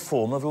is a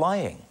form of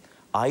lying.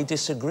 I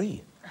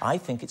disagree. I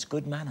think it's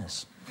good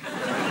manners.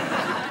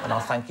 And I'll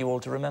thank you all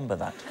to remember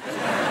that.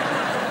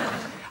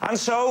 And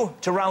so,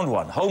 to round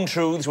one, Home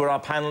Truths, where our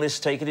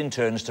panellists take it in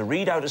turns to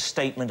read out a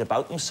statement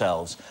about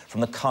themselves from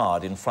the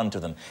card in front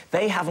of them.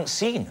 They haven't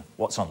seen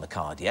what's on the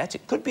card yet.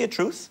 It could be a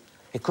truth,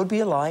 it could be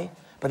a lie,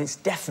 but it's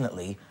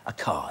definitely a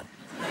card.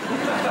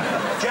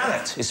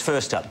 Janet is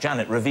first up.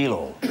 Janet, reveal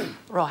all.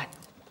 Right.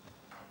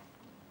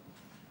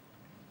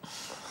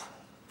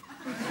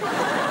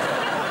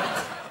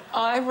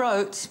 I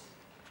wrote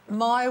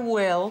my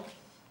will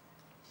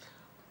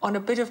on a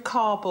bit of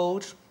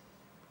cardboard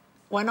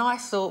when I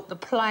thought the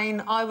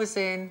plane I was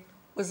in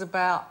was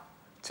about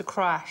to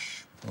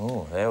crash.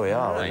 Oh, there we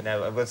are. I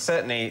know, but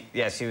certainly,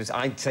 yeah, she was,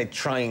 I'd say,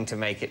 trying to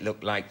make it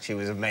look like she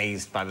was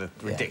amazed by the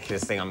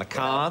ridiculous thing on the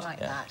card. Like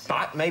that.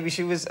 But maybe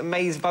she was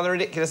amazed by the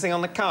ridiculous thing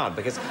on the card,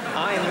 because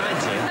I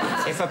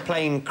imagine if a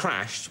plane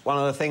crashed, one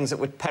of the things that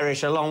would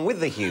perish along with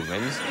the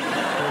humans would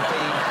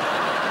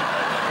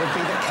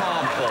be the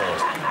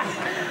cardboard.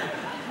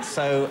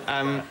 So,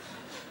 Are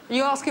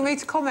you asking me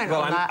to comment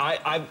on that?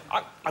 I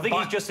think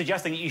he's just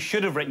suggesting that you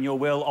should have written your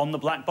will on the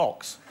black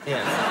box.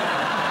 Yeah.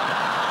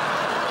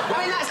 I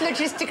mean, that's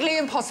logistically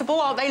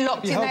impossible. Are they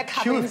locked in their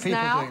cabins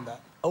now? Doing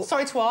that. Oh.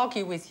 Sorry to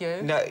argue with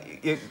you. No,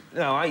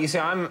 you see,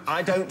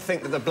 I don't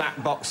think that the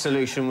black box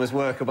solution was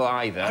workable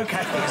either. OK.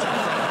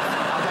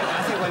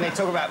 I think when they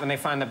talk about when they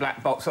find the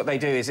black box, what they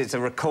do is it's a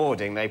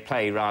recording they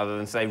play rather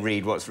than they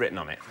read what's written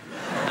on it.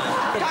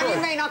 Don't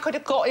you mean I could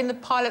have got in the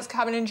pilot's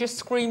cabin and just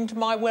screamed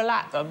my will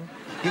at them?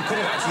 You could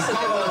have actually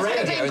gone on the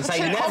radio and say,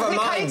 never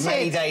mind,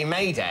 Mayday,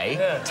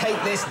 Mayday,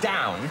 take this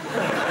down.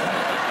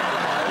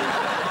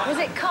 Was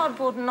it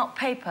cardboard and not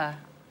paper?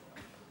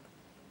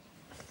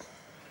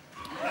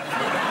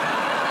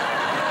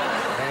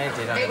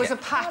 It was a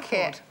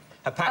packet.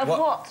 A packet of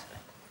what?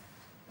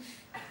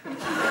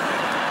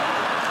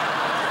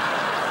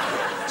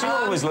 Do you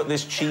always look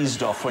this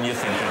cheesed off when you're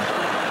thinking?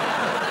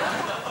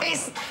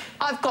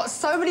 I've got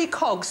so many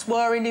cogs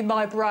whirring in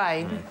my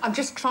brain. I'm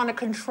just trying to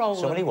control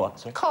them. So many what?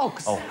 Sorry?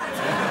 Cogs. Oh. Like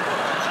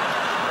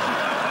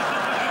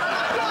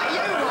you,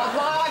 Rob,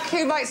 my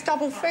IQ makes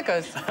double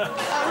figures.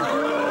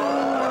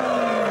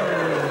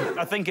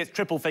 I think it's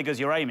triple figures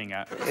you're aiming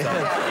at.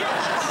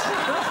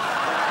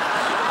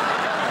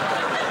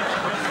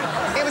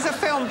 It was a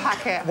film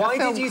packet. Why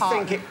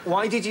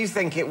did you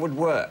think it would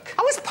work?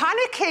 I was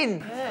panicking.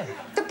 Yeah.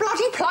 The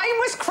bloody plane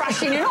was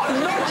crashing. You're not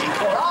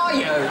logical, are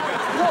you?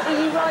 What were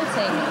you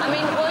writing? I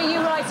mean, were you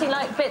writing,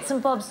 like, bits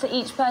and bobs to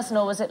each person,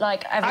 or was it,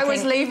 like, everything? I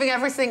was leaving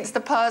everything to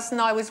the person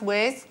I was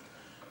with.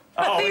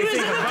 Oh, he was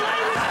in the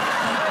plane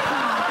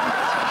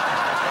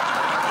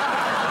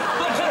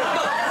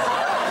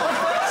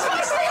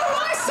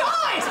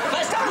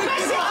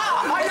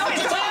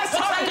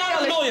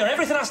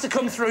Everything has to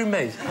come through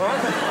me, all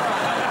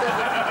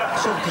right?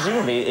 So,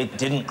 presumably, it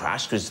didn't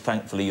crash, because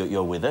thankfully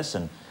you're with us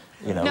and,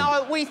 you know...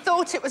 No, we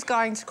thought it was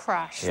going to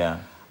crash. Yeah.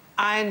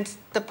 And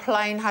the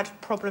plane had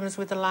problems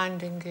with the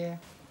landing gear.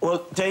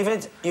 Well,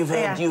 David, you've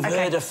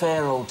heard a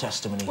fair old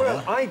testimony Well,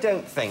 here. I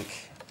don't think...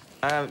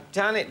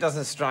 Janet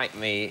doesn't strike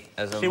me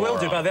as a She will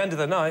do by the end of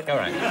the night. All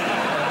right.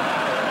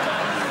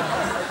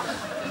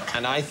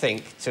 And I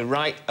think to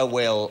write a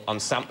will on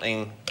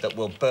something that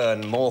will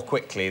burn more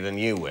quickly than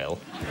you will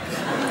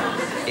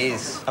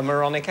is a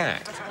moronic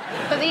act.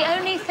 But the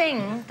only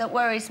thing that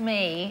worries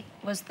me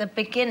was the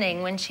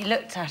beginning when she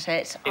looked at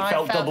it. I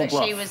felt felt double that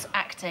bluff. she was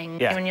acting.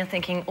 Yeah. When you're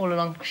thinking all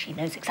along, she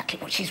knows exactly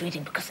what she's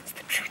reading because it's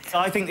the truth.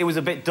 I think it was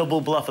a bit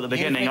double bluff at the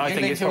beginning. I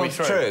think it's probably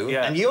true.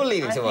 Yeah. And you're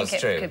leaning towards I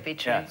think true. it could be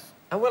true. Yeah.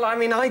 Well, I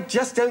mean, I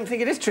just don't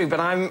think it is true, but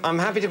I'm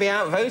happy to be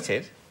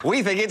outvoted.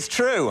 We think it's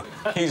true.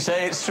 You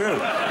say it's true.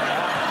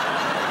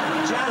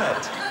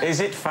 Janet, is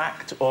it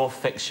fact or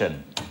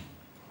fiction?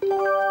 True.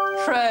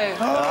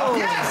 Oh.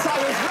 Yes, I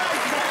was right.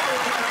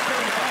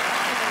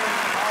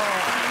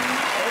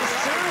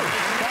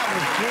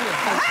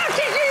 How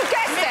did you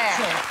guess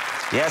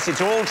that? Yes,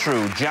 it's all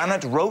true.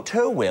 Janet wrote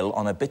her will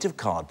on a bit of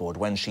cardboard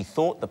when she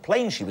thought the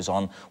plane she was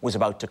on was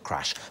about to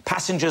crash.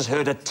 Passengers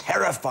heard a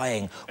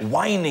terrifying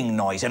whining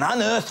noise, an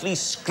unearthly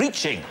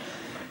screeching.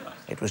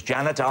 It was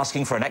Janet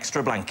asking for an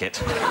extra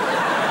blanket.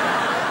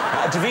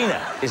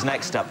 Davina is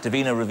next up.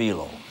 Davina,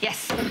 reveal all.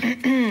 Yes.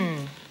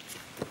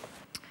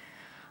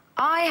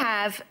 I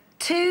have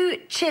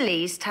 2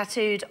 chilies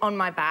tattooed on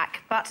my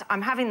back, but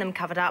I'm having them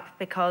covered up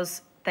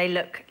because they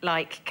look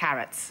like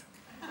carrots.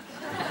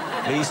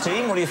 Lee's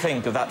team, what do you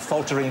think of that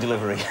faltering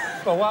delivery?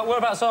 Well,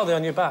 whereabouts are they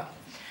on your back?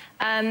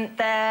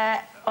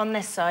 They're on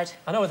this side.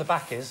 I know where the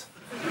back is.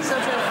 Sort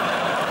of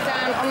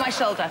down on my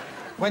shoulder.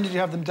 When did you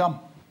have them done?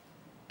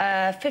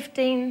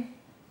 15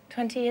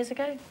 20 years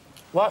ago.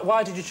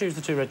 Why did you choose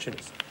the 2 red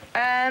chilies?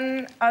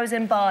 I was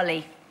in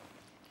Bali,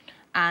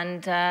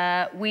 and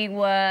we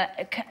were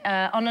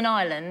on an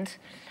island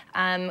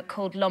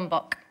called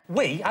Lombok.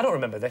 I don't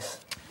remember this.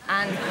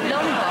 And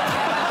Lombok...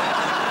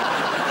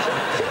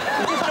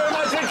 Just during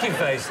my drinking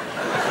phase.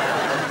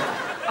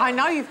 I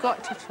know you've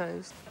got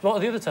tattoos. What are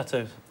the other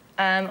tattoos?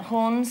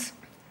 Horns.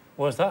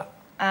 Where's that?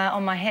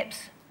 On my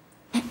hips.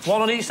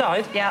 One on each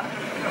side? Yeah.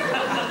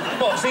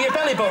 What, so your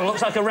belly button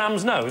looks like a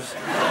ram's nose?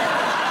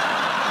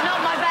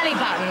 Not my belly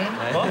button.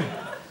 What?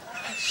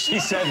 She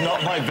said,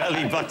 not my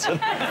belly button.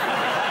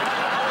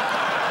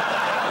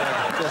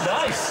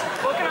 Nice.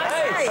 What can I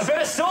say? A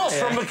bit of sauce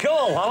from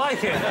McCall. I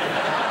like it.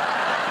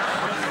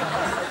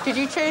 Did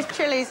you choose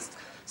chilies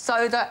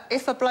so that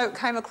if a bloke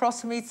came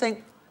across him, he'd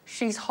think,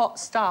 she's hot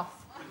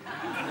stuff?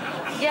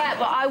 Yeah,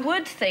 but I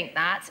would think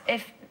that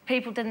if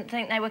people didn't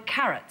think they were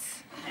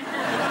carrots.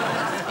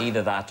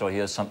 Either that or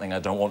here's something I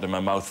don't want in my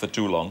mouth for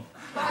too long.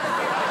 So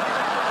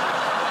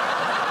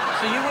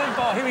you were in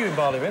Bali. Who were you in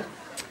Bali with?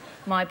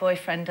 My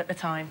boyfriend at the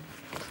time.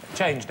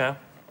 Changed now?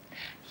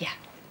 Yeah.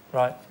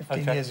 Right.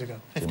 15 years ago.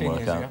 15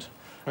 years ago.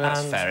 Well,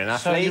 that's fair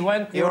enough, so Lee. you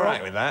went... You're all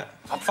right with that?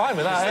 I'm fine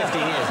with that,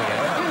 15 years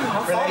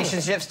ago.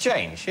 Relationships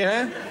change, you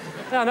know?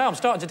 No, I'm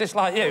starting to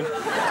dislike you.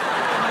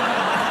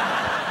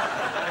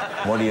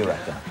 What do you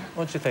reckon?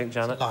 What do you think,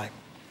 Janet? Lie.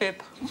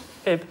 Fib.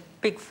 Fib?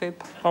 Big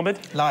fib.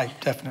 Omid? Lie,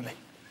 definitely.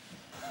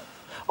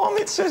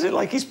 Omid says it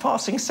like he's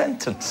passing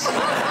sentence.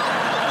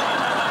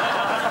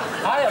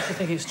 I actually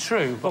think it's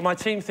true, but my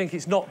team think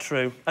it's not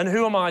true. And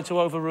who am I to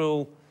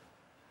overrule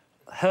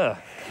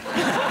her?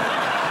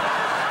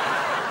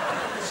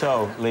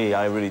 So, Lee,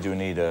 I really do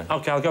need a...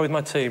 OK, I'll go with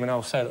my team and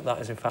I'll say that that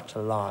is, in fact, a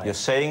lie. You're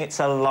saying it's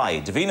a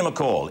lie. Davina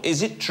McCall,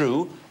 is it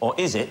true or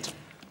is it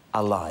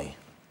a lie?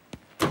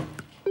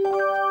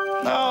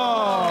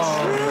 Oh!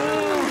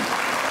 True!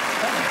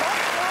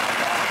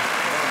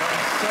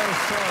 So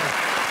sorry.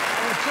 I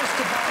was just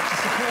about to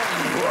support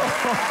you.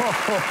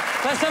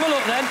 Let's have a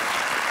look, then.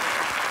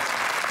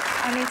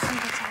 I need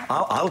somebody to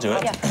help. I'll do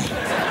it. Yeah.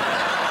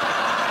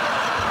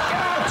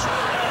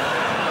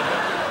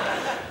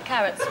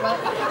 Carrots, well...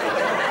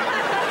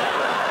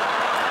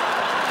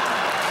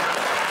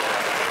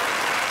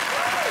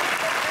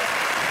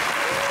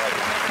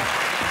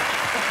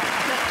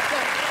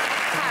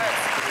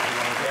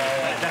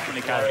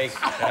 Definitely carrots.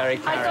 Very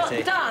carroty.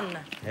 I got done.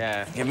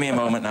 Yeah. Give me a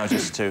moment now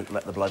just to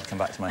let the blood come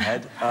back to my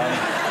head.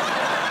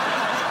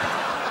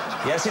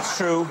 Yes, it's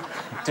true.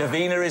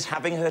 Davina is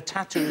having her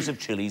tattoos of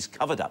chilies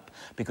covered up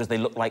because they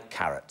look like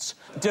carrots.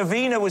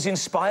 Davina was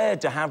inspired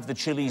to have the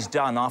chilies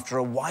done after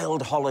a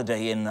wild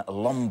holiday in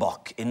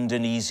Lombok,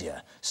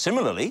 Indonesia.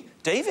 Similarly,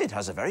 David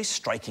has a very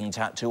striking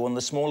tattoo on the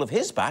small of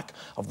his back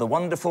of the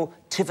wonderful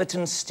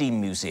Tiverton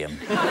Steam Museum.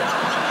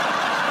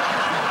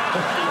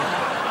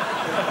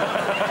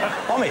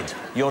 Omid,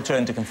 your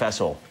turn to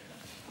confess all.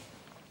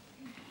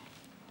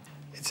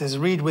 It says,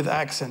 read with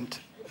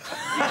accent.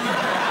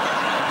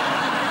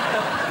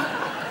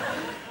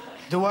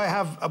 Do I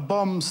have a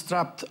bomb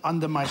strapped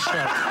under my shirt?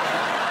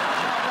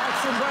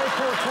 That's in very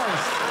poor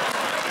taste.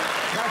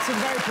 That's in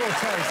very poor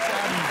taste.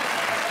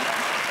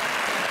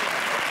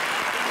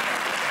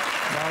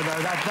 No,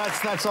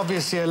 that's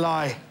obviously a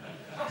lie.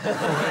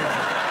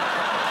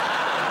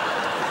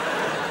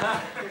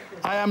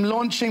 I am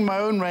launching my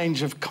own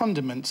range of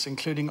condiments,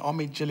 including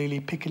Omid Jalili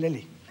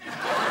Piccalilli.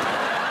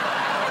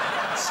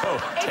 So,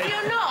 if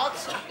you're not,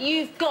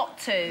 you've got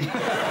to.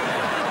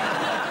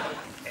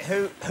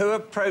 Who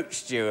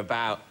approached you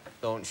about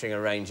launching a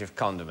range of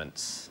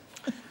condiments?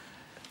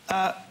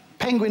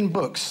 Penguin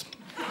Books.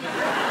 It's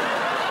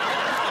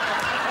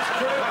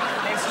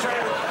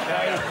true.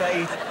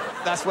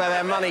 That's where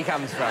their money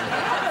comes from.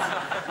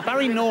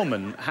 Barry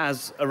Norman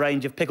has a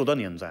range of pickled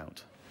onions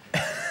out.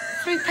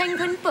 Through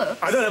Penguin Books?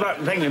 I don't know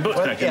about Penguin Books,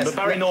 yes, but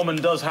Barry Norman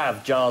does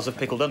have jars of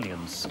pickled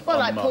onions. Well,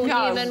 like Paul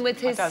No, Newman with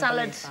his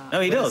salad.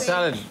 No, he does.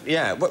 Salad,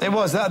 yeah. It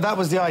was. That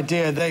was the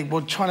idea. They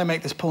were trying to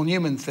make this Paul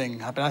Newman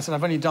thing happen. I said,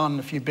 I've only done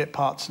a few bit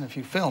parts in a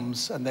few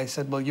films. And they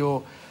said, well,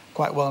 you're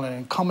quite well known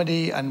in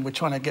comedy, and we're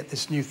trying to get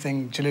this new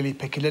thing, Jalili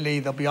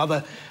Piccalilli. There'll be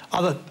other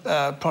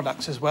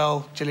products as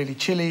well, Jalili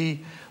Chili,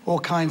 all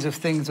kinds of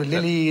things with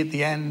Lily at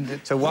the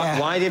end. So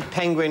why did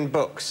Penguin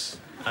Books?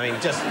 I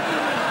mean, just...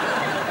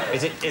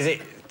 Is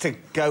it to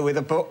go with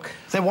a book?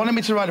 They wanted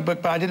me to write a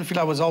book, but I didn't feel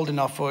I was old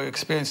enough or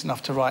experienced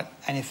enough to write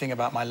anything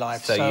about my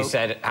life. So you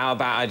said, how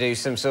about I do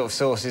some sort of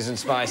sauces and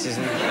spices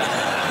and...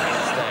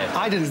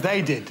 I didn't,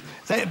 they did.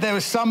 There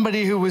was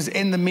somebody who was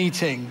in the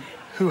meeting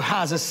who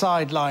has a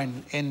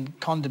sideline in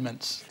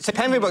condiments. So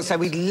Penguin Books said,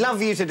 we'd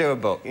love you to do a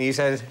book. And you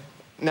said,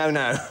 no,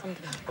 I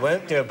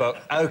won't do a book.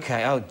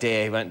 OK, oh,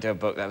 dear, he won't do a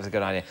book. That was a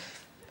good idea.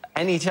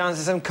 Any chance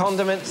of some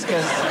condiments?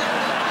 Because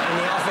in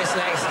the office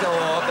next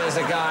door, there's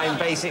a guy, and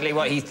basically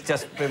he's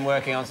just been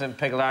working on some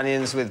pickled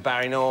onions with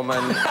Barry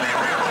Norman. He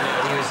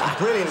was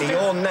brilliantly,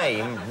 your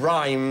name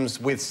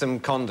rhymes with some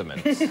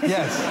condiments.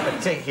 Yes.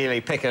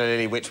 Particularly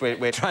Piccalilli, which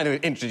we're trying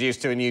to introduce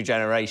to a new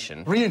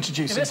generation.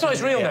 Reintroduce That's not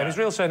his real name. His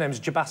real surname is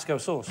Jabasco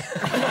Sauce.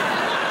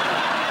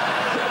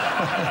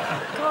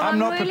 God, I'm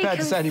not prepared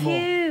to say anymore.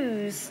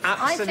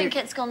 I think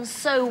it's gone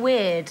so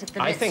weird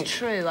that it's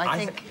true. I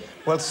think...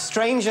 Well,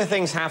 stranger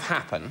things have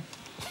happened,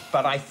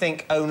 but I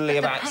think only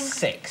about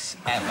 6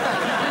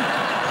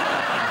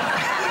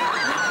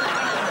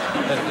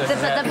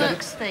 The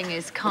books thing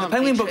can't the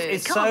Penguin be true. Books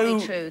is Can't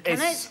be true,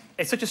 can it?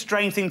 It's such a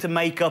strange thing to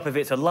make up if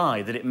it's a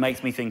lie that it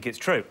makes me think it's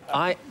true.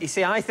 You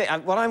see, I think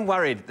what I'm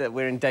worried that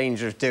we're in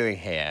danger of doing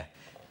here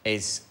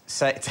is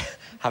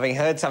having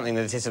heard something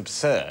that is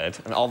absurd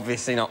and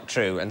obviously not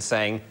true and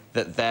saying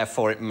that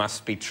therefore it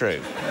must be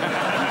true.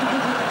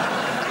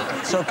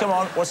 So come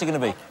on, what's it going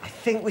to be? I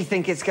think we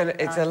think it's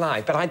a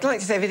lie, but I'd like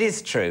to say if it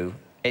is true,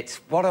 it's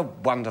what a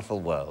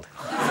wonderful world.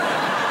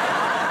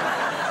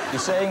 You're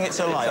saying it's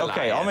a lie? It's a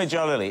OK, lie, Omid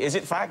Jalili, is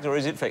it fact or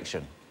is it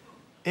fiction?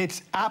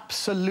 It's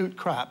absolute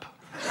crap.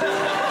 It's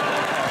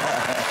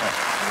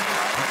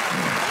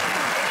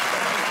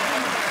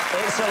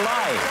a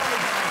lie.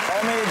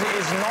 Omid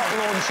is not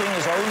launching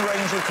his own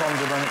range of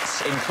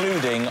condiments,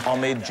 including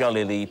Omid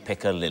Jalili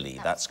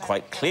Piccalilli. That's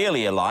quite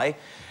clearly a lie.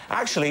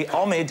 Actually,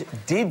 Omid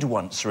did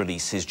once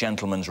release his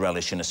gentleman's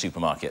relish in a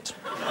supermarket.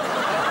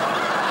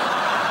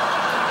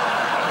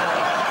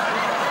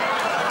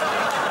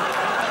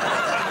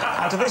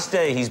 And to this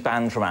day, he's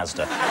banned from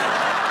Asda.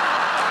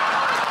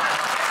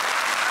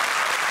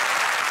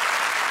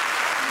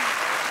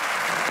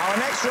 Our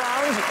next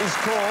round is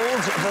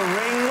called The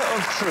Ring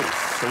of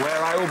Truth,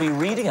 where I will be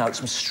reading out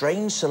some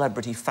strange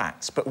celebrity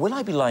facts. But will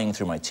I be lying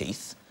through my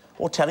teeth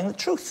or telling the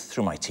truth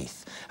through my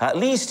teeth?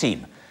 Lee's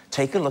team,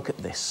 take a look at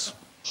this.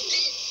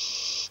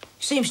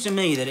 Seems to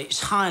me that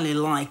it's highly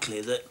likely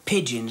that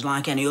pigeons,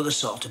 like any other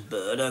sort of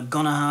bird, are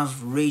gonna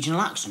have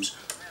regional accents.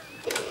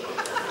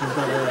 We've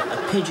got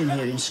a pigeon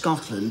here in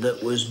Scotland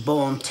that was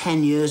born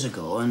 10 years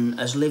ago and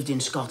has lived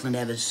in Scotland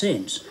ever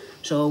since.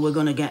 So we're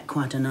going to get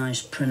quite a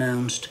nice,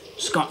 pronounced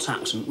Scots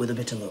accent with a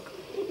bit of luck.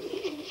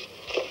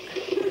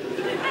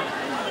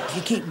 If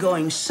you keep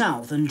going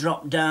south and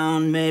drop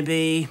down,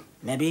 maybe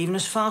even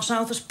as far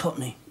south as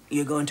Putney,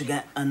 you're going to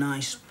get a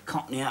nice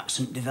Cockney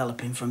accent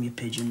developing from your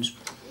pigeons.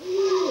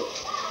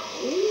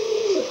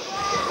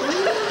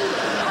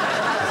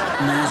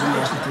 And there's a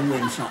nice little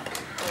wind flap.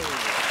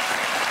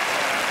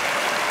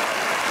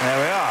 There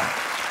we are.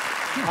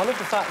 I love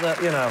the fact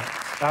that, you know,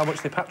 how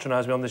much they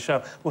patronise me on this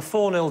show. We're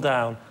 4-0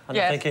 down, and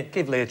I'm thinking,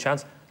 give Lee a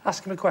chance,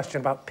 ask him a question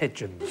about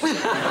pigeons.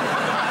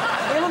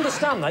 He'll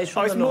understand that, he's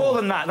from it's the north. more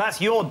than that. That's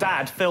your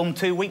dad filmed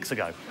 2 weeks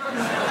ago.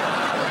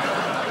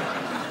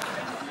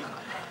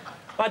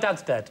 My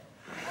dad's dead.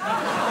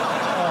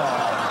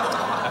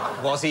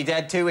 Was he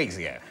dead 2 weeks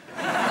ago?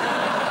 He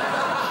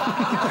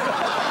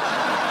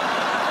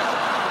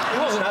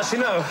wasn't actually,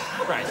 no.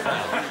 Right,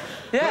 well.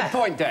 Yeah. Good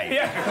point, Dave.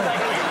 Yeah.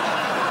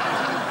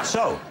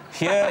 So,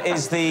 here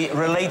is the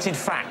related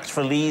fact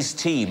for Lee's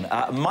team.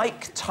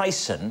 Mike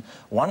Tyson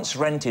once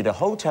rented a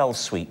hotel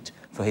suite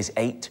for his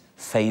 8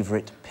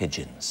 favourite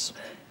pigeons.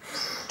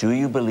 Do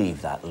you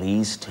believe that,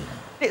 Lee's team?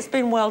 It's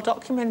been well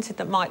documented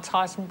that Mike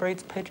Tyson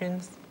breeds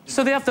pigeons.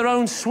 So they have their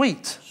own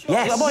suite?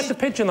 Yes. Like, what if the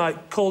pigeon,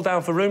 like, called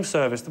down for room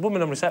service? The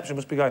woman on reception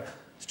must be going,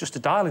 it's just a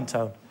dialing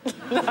tone.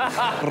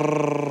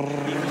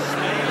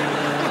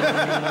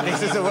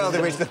 This is a world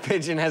in which the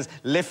pigeon has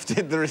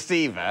lifted the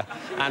receiver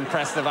and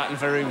pressed the button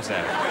for room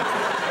service.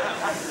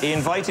 He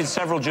invited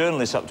several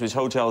journalists up to his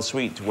hotel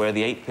suite where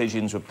the 8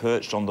 pigeons were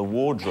perched on the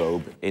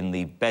wardrobe in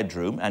the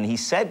bedroom, and he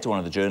said to one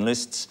of the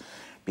journalists,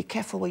 "Be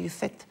careful where you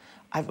fit."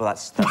 Well,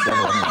 that's the other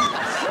one.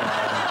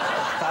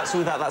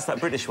 That's that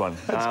British one.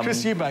 That's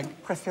Chris Eubank.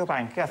 Chris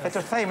Eubank, yes. They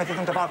just say me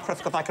anything about Chris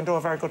because I can do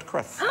a very good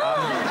Chris.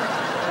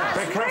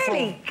 That's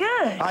really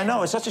good. I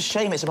know, it's such a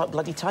shame it's about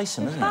bloody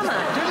Tyson, isn't it? Do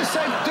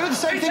the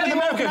same thing with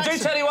American accent.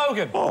 Do Teddy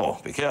Wogan. Oh,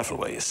 be careful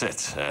where you sit.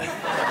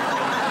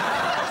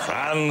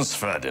 Franz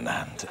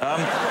Ferdinand.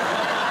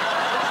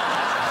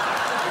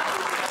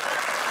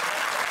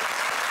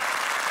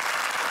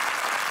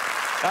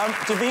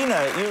 Davina,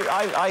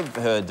 I've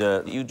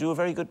heard you do a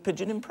very good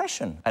pigeon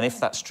impression. And if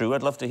that's true,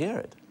 I'd love to hear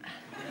it.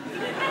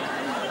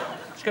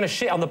 She's going to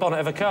shit on the bonnet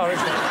of a car,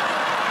 isn't she?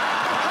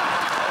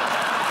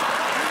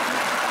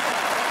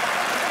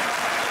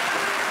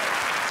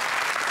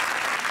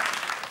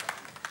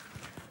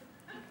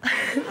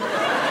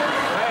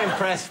 Very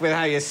impressed with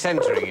how you're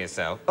centering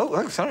yourself.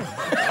 Oh, sorry.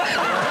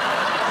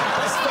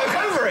 I spoke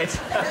over it.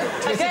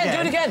 Again,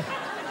 do it again.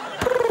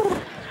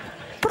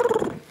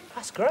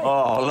 That's great.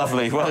 Oh,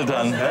 lovely. Well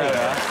done. There we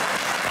are.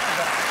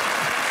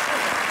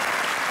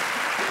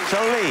 So,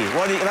 Lee,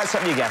 let's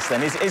have you guess,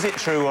 then. Is it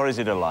true or is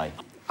it a lie?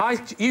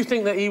 You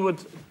think that he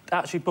would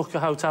actually book a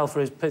hotel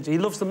for his pigeon? He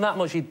loves them that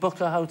much, he'd book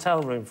a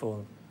hotel room for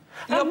them.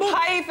 You're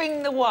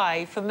paving the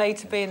way for me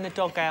to be in the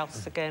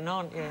doghouse again,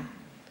 aren't you?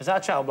 Is that a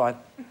child blind?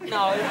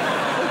 No, we've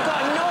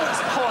got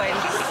 0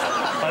 points.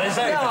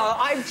 No,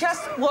 I'm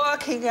just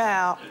working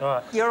out.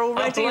 Right. You're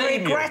already I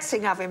blame you.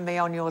 regretting having me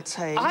on your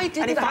team. I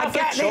didn't and if have I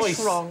get a choice.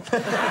 this wrong...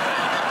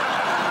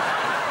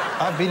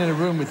 I've been in a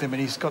room with him and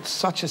he's got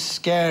such a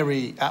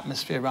scary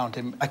atmosphere around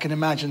him. I can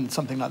imagine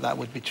something like that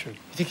would be true. You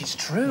think it's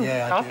true?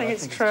 Yeah, I think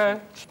it's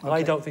true.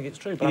 I don't think it's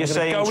true, but You're I'm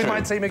going to go with true.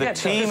 my team again. The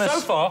team So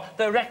far,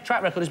 the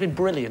track record has been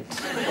brilliant.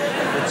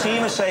 The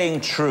team are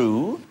saying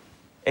true.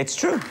 It's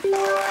true.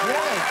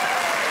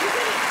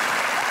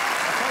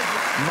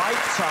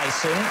 Mike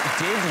Tyson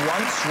did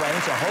once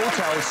rent a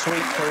hotel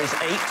suite for his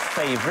 8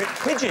 favourite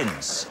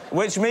pigeons,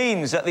 which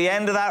means at the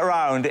end of that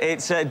round,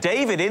 it's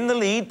David in the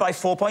lead by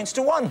 4 points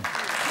to 1.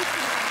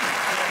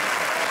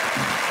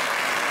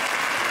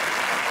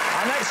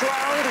 Our next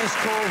round is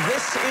called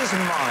This Is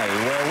My,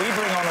 where we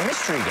bring on a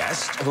mystery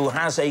guest who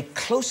has a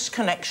close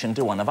connection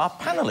to one of our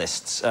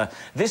panellists.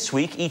 This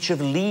week, each of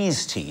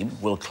Lee's team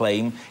will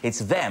claim it's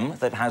them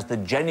that has the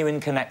genuine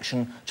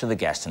connection to the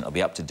guest, and it'll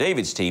be up to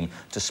David's team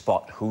to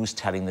spot who's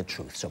telling the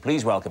truth. So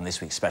please welcome this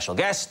week's special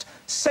guest,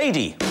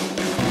 Sadie.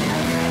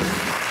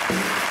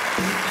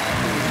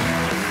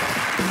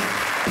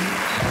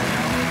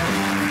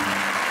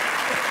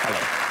 Hello.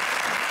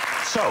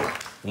 So,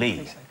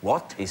 Lee,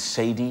 what is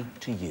Sadie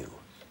to you?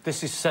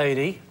 This is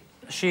Sadie.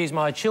 She's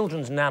my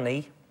children's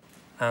nanny,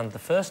 and the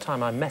first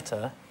time I met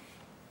her,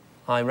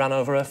 I ran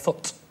over her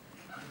foot.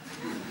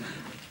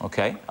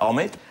 OK.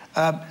 Omid?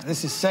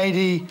 This is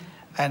Sadie,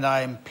 and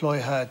I employ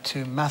her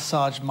to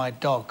massage my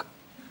dog.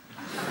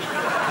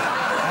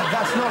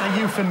 That's not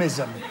a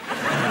euphemism.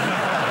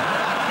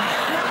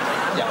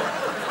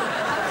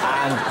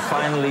 And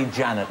finally,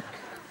 Janet.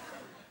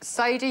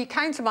 Sadie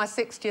came to my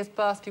 60th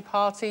birthday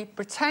party,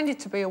 pretended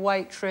to be a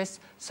waitress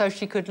so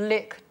she could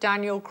lick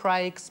Daniel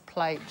Craig's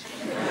plate.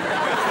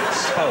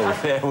 So,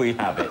 there we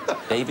have it.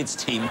 David's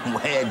team,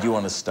 where do you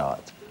want to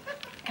start?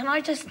 Can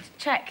I just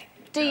check?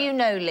 Do you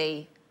know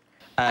Lee?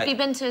 Have you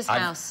been to his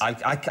house?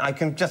 I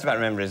can just about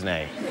remember his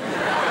name. Well,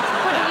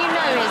 do you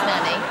know his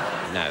nanny?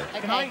 No.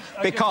 OK.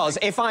 Because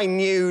if I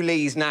knew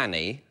Lee's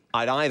nanny,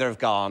 I'd either have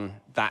gone,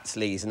 that's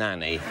Lee's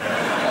nanny, or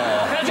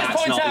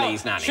that's not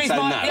Lee's nanny. She's so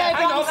my, no. yeah,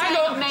 hang on.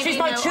 She's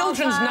my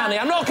children's nanny.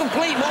 I'm not a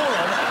complete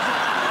moron.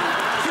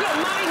 She's not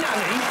my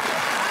nanny.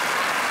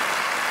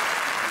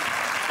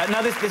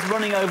 Now, this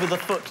running over the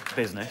foot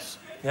business,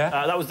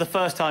 that was the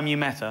first time you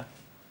met her.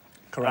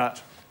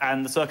 Correct.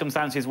 And the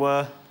circumstances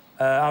were?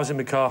 I was in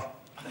my car.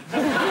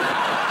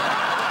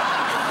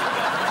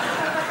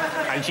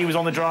 And she was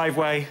on the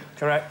driveway.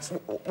 Correct.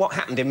 What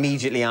happened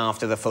immediately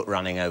after the foot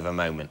running over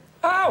moment?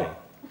 Ow!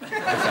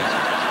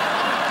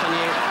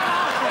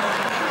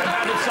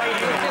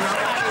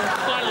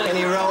 Can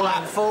you roll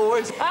that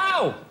forward?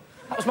 Ow!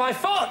 That was my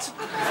foot!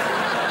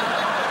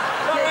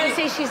 Look, you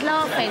see, she's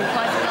laughing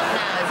quite a lot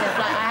now, as if,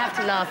 like, I have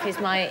to laugh, he's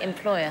my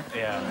employer.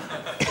 Yeah.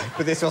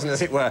 But this wasn't,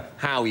 as it were,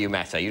 how you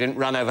met her. You didn't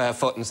run over her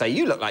foot and say,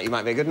 you look like you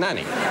might be a good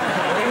nanny.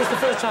 It was the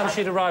first time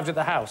she'd arrived at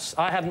the house.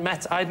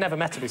 I'd never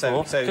met her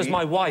before, because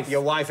my wife...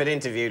 Your wife had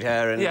interviewed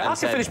her and... Yeah, and I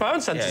can finish my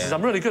own sentences. Yeah.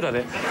 I'm really good at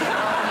it.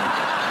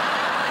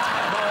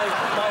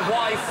 my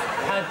wife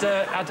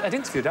had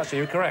interviewed, actually,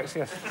 you're correct,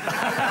 yes.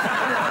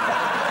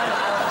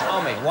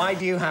 Tommy, why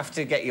do you have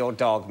to get your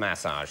dog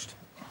massaged?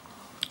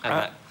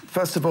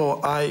 First of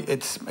all,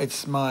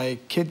 it's my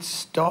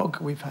kid's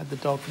dog. We've had the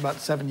dog for about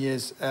 7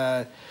 years.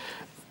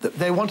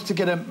 They wanted to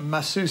get a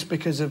masseuse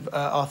because of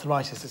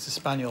arthritis. It's a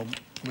spaniel.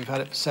 We've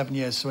had it for 7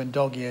 years, so in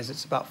dog years,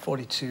 it's about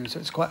 42, so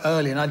it's quite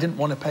early, and I didn't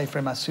want to pay for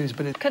a masseuse,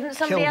 but it Couldn't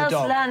somebody killed the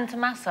else dog. learn to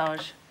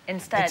massage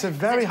instead? It's a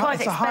very high,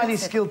 it's a highly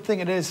expensive. skilled thing.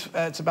 It is.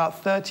 It's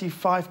about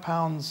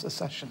 £35 a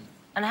session.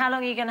 And how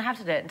long are you going to have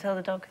to do it until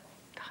the dog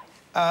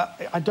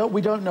dies?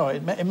 We don't know.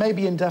 It may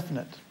be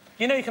indefinite.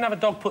 You know you can have a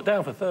dog put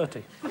down for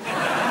 30.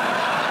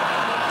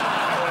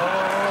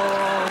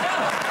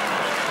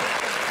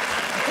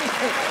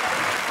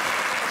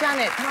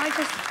 Janet, can I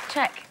just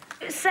check?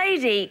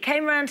 Sadie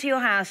came round to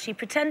your house, she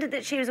pretended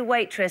that she was a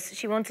waitress,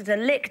 she wanted to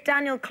lick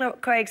Daniel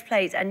Craig's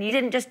plate, and you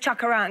didn't just chuck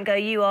her out and go,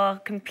 you are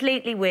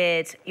completely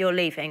weird, you're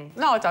leaving.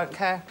 No, I don't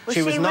care.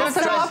 She was not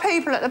There was a lot of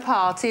people at the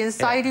party, and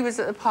Sadie was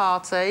at the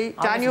party.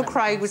 Daniel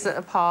Craig was at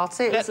the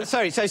party. It was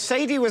Sorry, so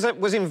Sadie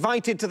was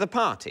invited to the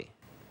party?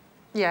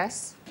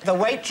 Yes. The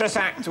waitress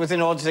act was in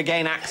order to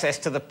gain access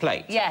to the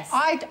plate? Yes.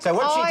 So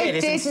what she did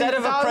is instead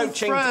of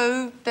approaching... I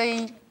didn't go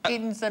through the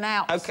ins and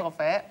outs of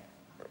it.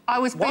 I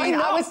was Why being...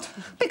 not?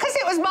 Because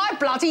it was my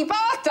bloody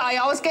birthday.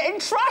 I was getting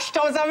trashed.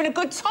 I was having a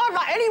good time,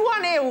 like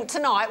anyone ill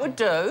tonight would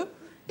do.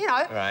 You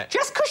know, Right.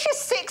 just because you're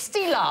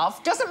 60,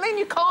 love, doesn't mean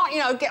you can't, you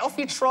know, get off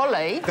your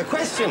trolley. The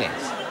question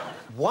is,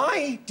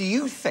 why do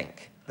you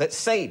think that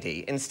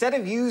Sadie, instead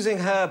of using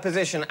her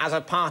position as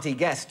a party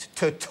guest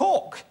to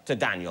talk to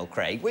Daniel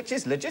Craig, which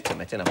is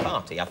legitimate in a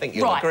party, I think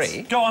you'll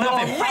agree... Go on,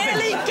 have him.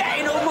 Really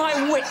getting on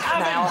my wits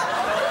now.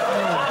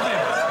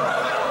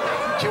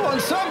 Do you want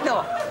some?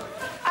 No.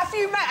 Have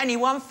you met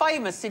anyone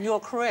famous in your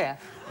career?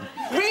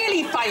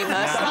 Really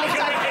famous?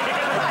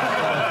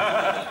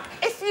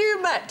 If you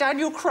met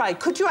Daniel Craig,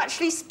 could you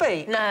actually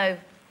speak? No.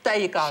 There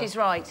you go. She's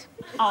right.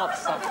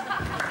 Answer.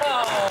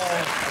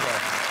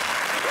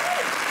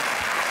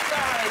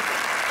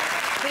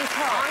 He's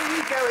hot. Are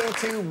you going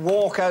to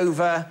walk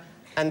over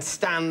and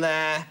stand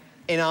there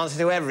in answer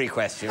to every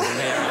question from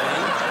here on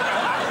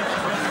in?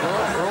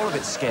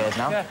 bit scared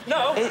now. Yeah.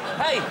 No,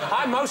 hey,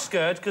 I'm most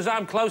scared because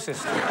I'm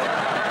closest.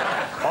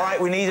 All right,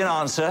 we need an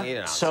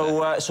answer.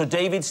 So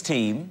David's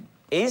team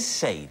is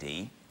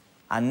Sadie,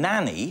 a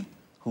nanny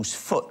whose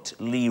foot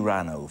Lee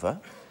ran over,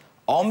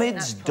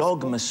 Omid's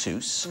dog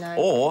masseuse,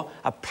 or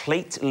a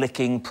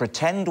plate-licking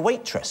pretend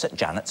waitress at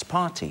Janet's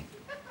party.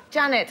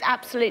 Janet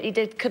absolutely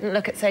couldn't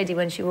look at Sadie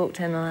when she walked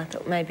in, and I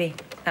thought maybe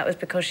that was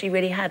because she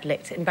really had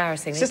licked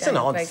embarrassingly. It's just an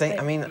odd thing.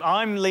 I mean,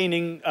 I'm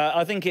leaning...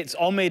 I think it's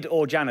Omid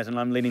or Janet, and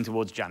I'm leaning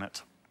towards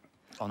Janet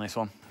on this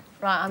one.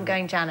 Right, I'm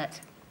going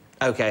Janet.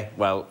 OK,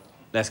 well,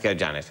 let's go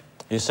Janet.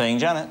 You're saying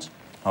Janet?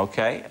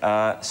 OK.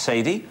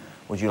 Sadie,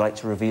 would you like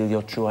to reveal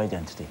your true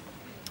identity?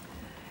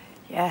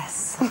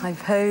 Yes, I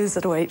posed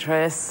as a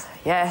waitress.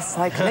 Yes,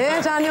 I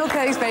cleared Daniel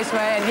Craig's face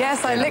away, and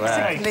yes, I licked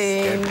it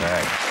clean.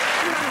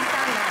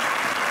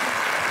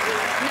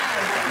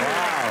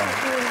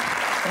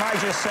 Can I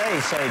just say,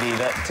 Sadie,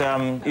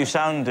 that you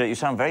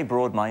sound very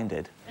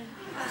broad-minded.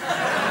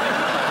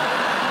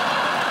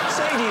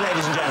 Sadie,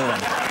 ladies and gentlemen.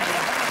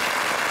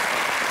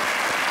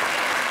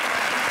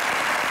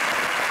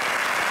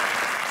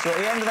 So at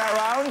the end of that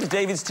round,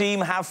 David's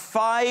team have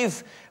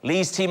 5.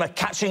 Lee's team are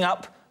catching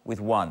up with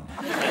 1.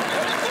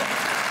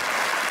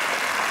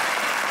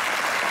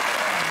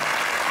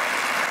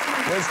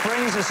 Which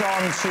brings us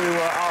on to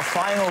our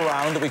final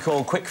round that we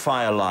call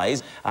Quickfire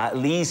Lies.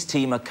 Lee's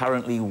team are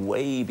currently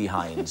way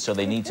behind, so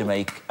they need to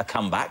make a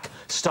comeback,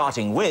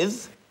 starting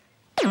with...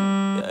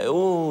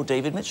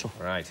 David Mitchell.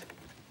 Right.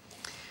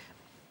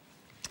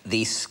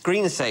 The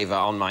screensaver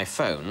on my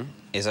phone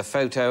is a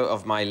photo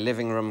of my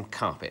living room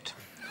carpet.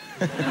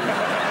 You've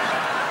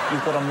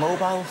got a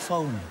mobile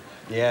phone?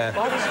 Yeah.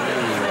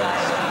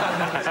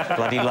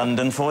 Bloody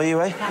London for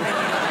you, eh?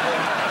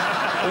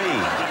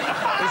 Lee,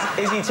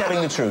 is he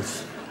telling the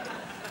truth?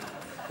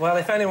 Well,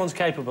 if anyone's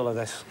capable of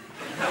this.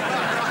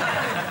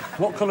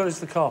 What colour is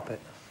the carpet?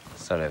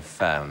 Sort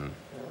of, a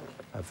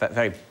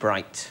very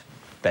bright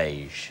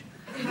beige.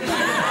 I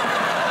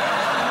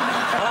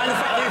like the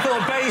fact that you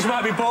thought beige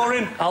might be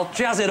boring. I'll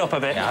jazz it up a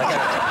bit. Yeah,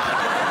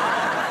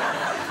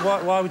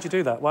 Why would you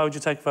do that? Why would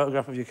you take a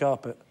photograph of your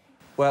carpet?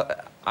 Well,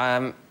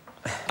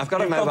 I've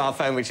got a mobile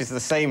phone which is the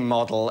same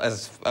model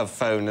as a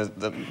phone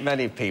that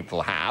many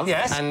people have.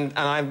 Yes. And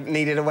I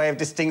needed a way of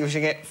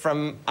distinguishing it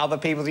from other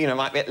people's. You know, it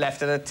might be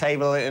left at a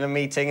table in a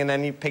meeting and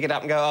then you pick it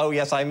up and go, oh,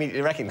 yes, I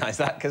immediately recognise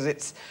that because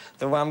it's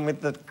the one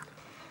with the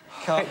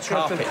carpet.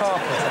 A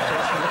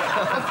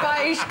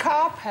beige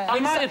carpet. He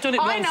might have done it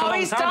once I know, a long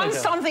he's time done ago.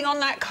 something on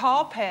that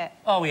carpet.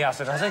 Oh, he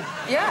hasn't, has he?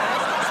 Yeah,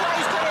 that's why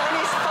he's got it on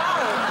his phone.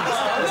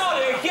 Oh, not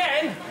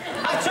again!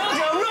 I told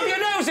you, I'll rub your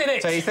nose in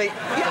it! So you think...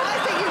 Yeah, I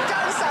think you've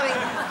done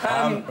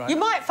something. You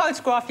might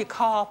photograph your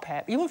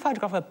carpet, but you wouldn't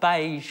photograph a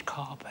beige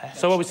carpet.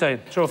 So what are we saying?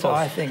 True or false?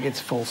 I think it's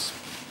false.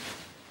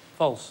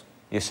 False.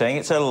 You're saying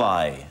it's a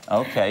lie.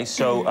 OK,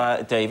 so,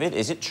 David,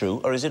 is it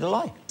true or is it a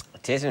lie?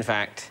 It is, in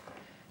fact,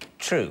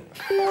 true.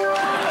 Well,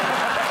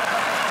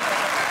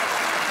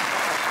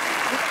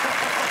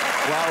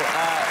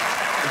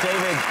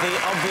 David,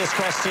 the obvious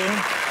question...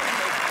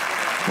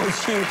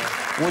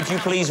 Would you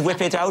please whip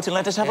it out and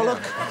let us have a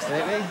look?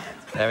 Absolutely.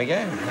 There we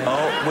go.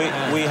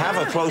 Oh, we have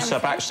a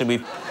close-up,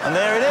 actually. And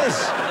there it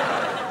is.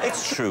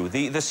 It's true.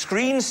 The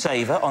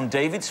screensaver on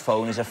David's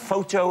phone is a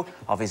photo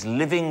of his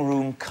living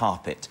room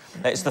carpet.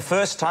 It's the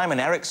first time an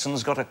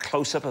Ericsson's got a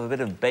close-up of a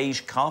bit of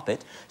beige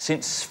carpet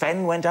since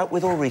Sven went out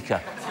with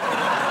Ulrika.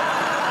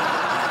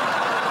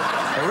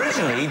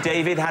 Originally,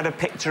 David had a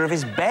picture of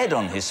his bed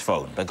on his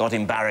phone, but got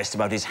embarrassed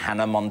about his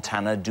Hannah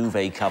Montana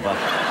duvet cover.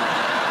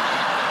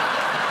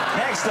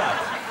 Next up,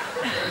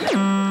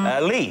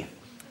 Lee.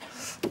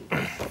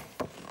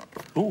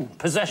 Ooh,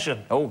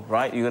 possession. Oh,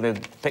 right, you've got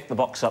to pick the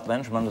box up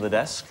then from under the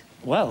desk.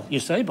 Well, you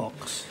say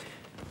box.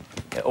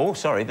 Oh,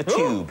 sorry, the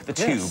tube, the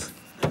tube.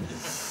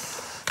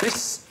 Yes.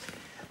 This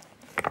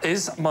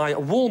is my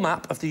wall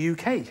map of the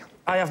UK.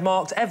 I have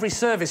marked every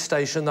service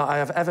station that I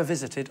have ever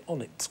visited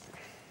on it.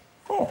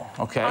 Oh,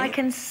 OK. I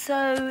can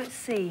so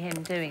see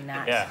him doing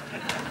that. Yeah.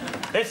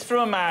 It's from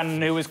a man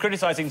who was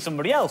criticising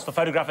somebody else for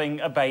photographing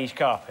a beige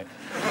carpet.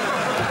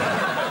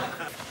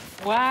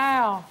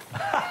 Wow.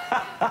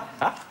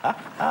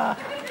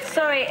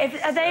 Sorry,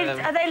 are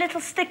they little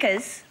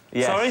stickers?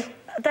 Yes. Sorry?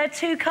 There are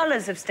 2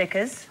 colours of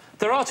stickers.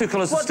 There are 2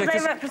 colours of stickers. What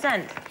do they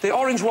represent? The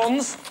orange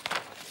ones.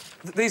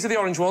 These are the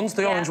orange ones,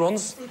 orange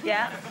ones.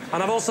 Yeah.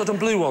 And I've also done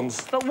blue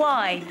ones. But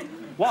why?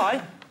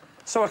 Why?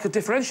 So I could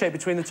differentiate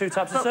between the 2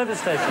 types of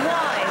service stations.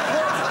 Why?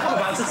 I'm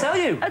about to tell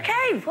you. OK,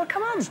 well,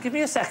 come on. Just give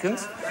me a second.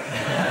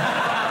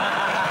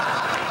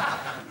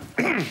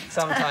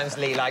 Sometimes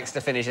Lee likes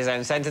to finish his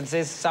own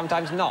sentences,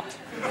 sometimes not.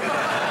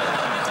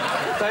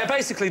 They are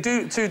basically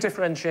 2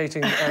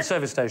 differentiating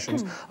service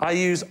stations. I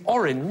use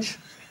orange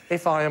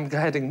if I am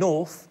heading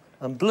north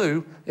and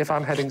blue if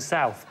I'm heading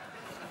south.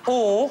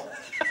 Or,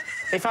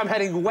 if I'm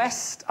heading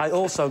west, I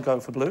also go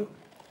for blue.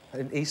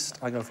 In east,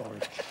 I go for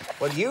orange.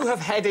 Well, you have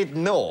headed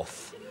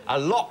north a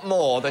lot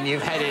more than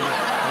you've headed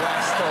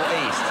west or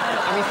east.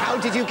 I mean, how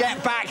did you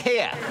get back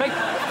here?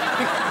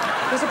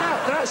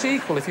 They're actually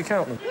equal if you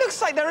count them.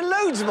 Looks like there are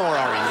loads more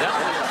orange.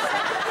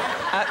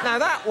 Now,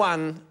 that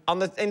one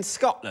in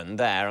Scotland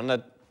there, on the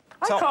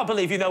top... I can't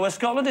believe you know where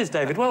Scotland is,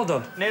 David. Well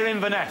done. Near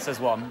Inverness, there's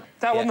one.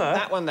 That one there?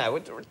 That one there.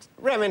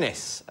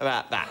 Reminisce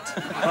about that.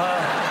 Do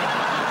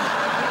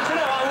you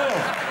know,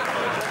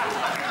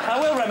 I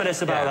will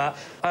reminisce about that.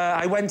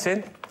 I went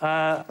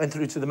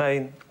through to the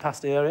main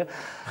pasty area,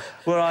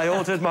 where I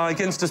ordered my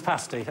Ginster's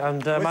pasty,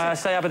 and may I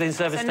say, Aberdeen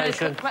service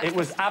station, it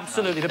was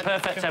absolutely the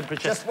perfect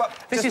temperature.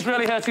 This is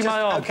really hurting my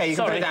arm. OK, you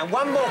can put it down.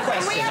 One more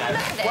question,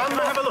 though. One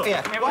more... Have a look.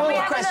 Yeah, one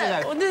more question,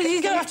 though.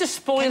 You don't have to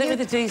spoil it with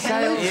the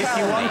details. If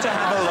you want to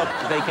have a look,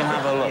 they can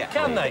have a look.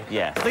 Can they?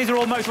 Yeah. These are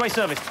all motorway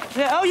service.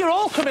 Yeah. Oh, you're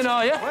all coming,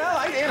 are you?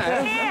 Well, you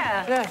know.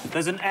 Yeah.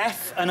 There's an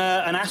F and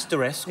an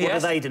asterisk. What do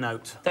they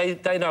denote? They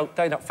denote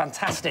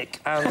fantastic.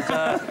 And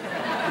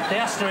the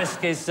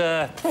asterisk is...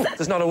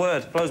 there's not a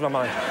word. Blows my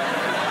mind.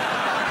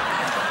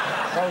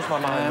 Blows my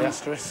mind, the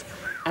asterisk.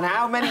 And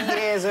how many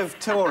years of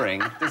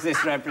touring does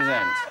this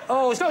represent?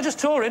 Oh, it's not just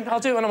touring. I'll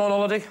do it when I'm on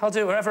holiday. I'll do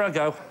it wherever I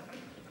go.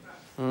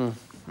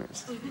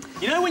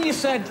 You know when you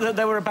said that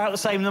there were about the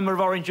same number of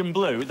orange and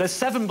blue? There's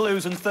 7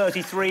 blues and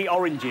 33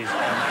 oranges.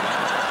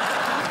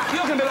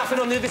 You're going to be laughing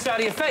on the other side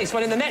of your face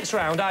when in the next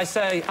round I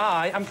say,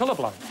 I am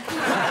colourblind.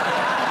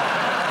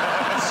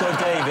 So,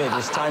 David,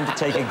 it's time to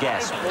take a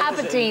guess.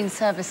 Aberdeen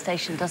service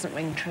station doesn't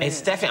ring true. It's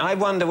definitely... I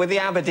wonder, with the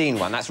Aberdeen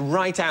one, that's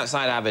right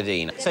outside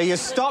Aberdeen. So you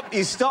stopped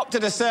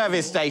at a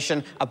service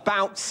station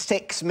about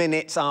 6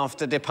 minutes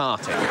after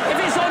departing.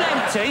 If it's on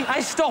empty, I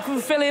stop and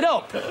fill it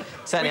up.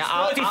 Certainly,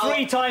 Which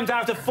 33 times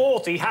out of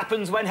 40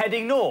 happens when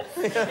heading north.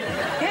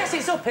 Yes,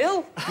 it's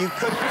uphill. You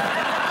could...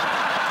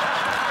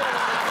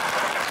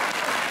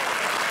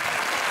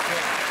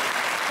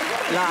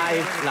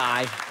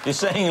 Lie. You're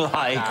saying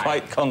lie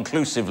quite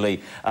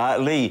conclusively.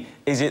 Lee,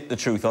 is it the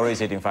truth or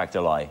is it, in fact,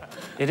 a lie?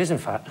 It is, in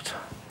fact,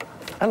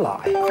 a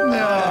lie. No.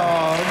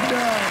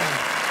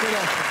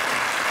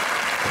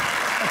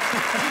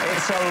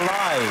 It's a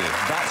lie.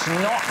 That's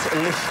not...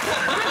 Can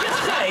I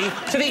just say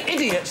to the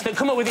idiots that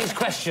come up with these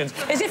questions,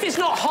 as if it's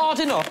not hard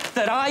enough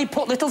that I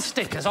put little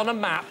stickers on a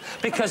map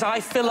because I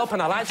fill up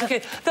and I like to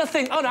get... They'll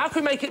think, oh, no, how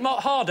can we make it more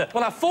harder?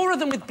 Well, I have 4 of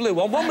them with blue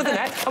on, 1 with an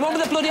X and 1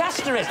 with a bloody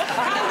asterisk.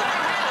 How the hell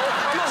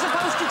am I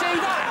supposed to do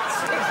that?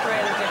 It's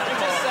really difficult.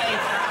 Just say,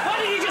 why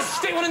don't you just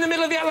stick one in the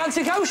middle of the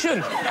Atlantic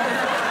Ocean?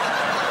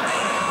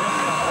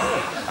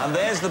 And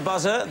there's the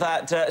buzzer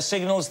that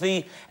signals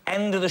the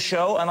end of the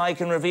show, and I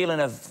can reveal in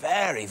a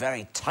very,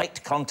 very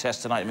tight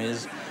contest tonight. I mean,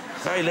 there's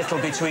very little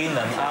between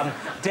them.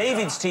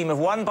 David's team have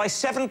won by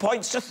 7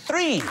 points to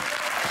 3.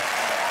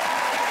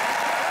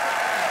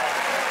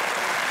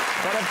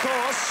 But, of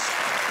course,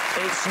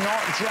 it's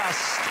not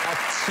just a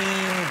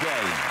team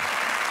game.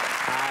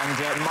 And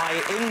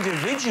my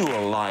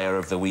individual liar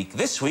of the week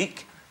this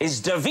week is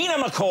Davina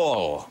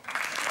McCall.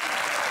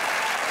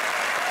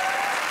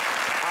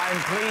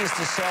 I'm pleased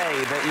to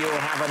say that you'll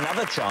have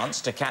another chance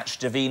to catch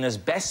Davina's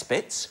best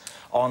bits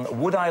on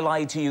Would I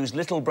Lie to You's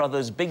Little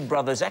Brothers, Big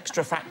Brothers,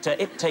 Extra Factor,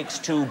 It Takes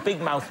Two,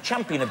 Big Mouth,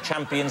 Champion of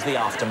Champions, The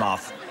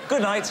Aftermath.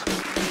 Good night.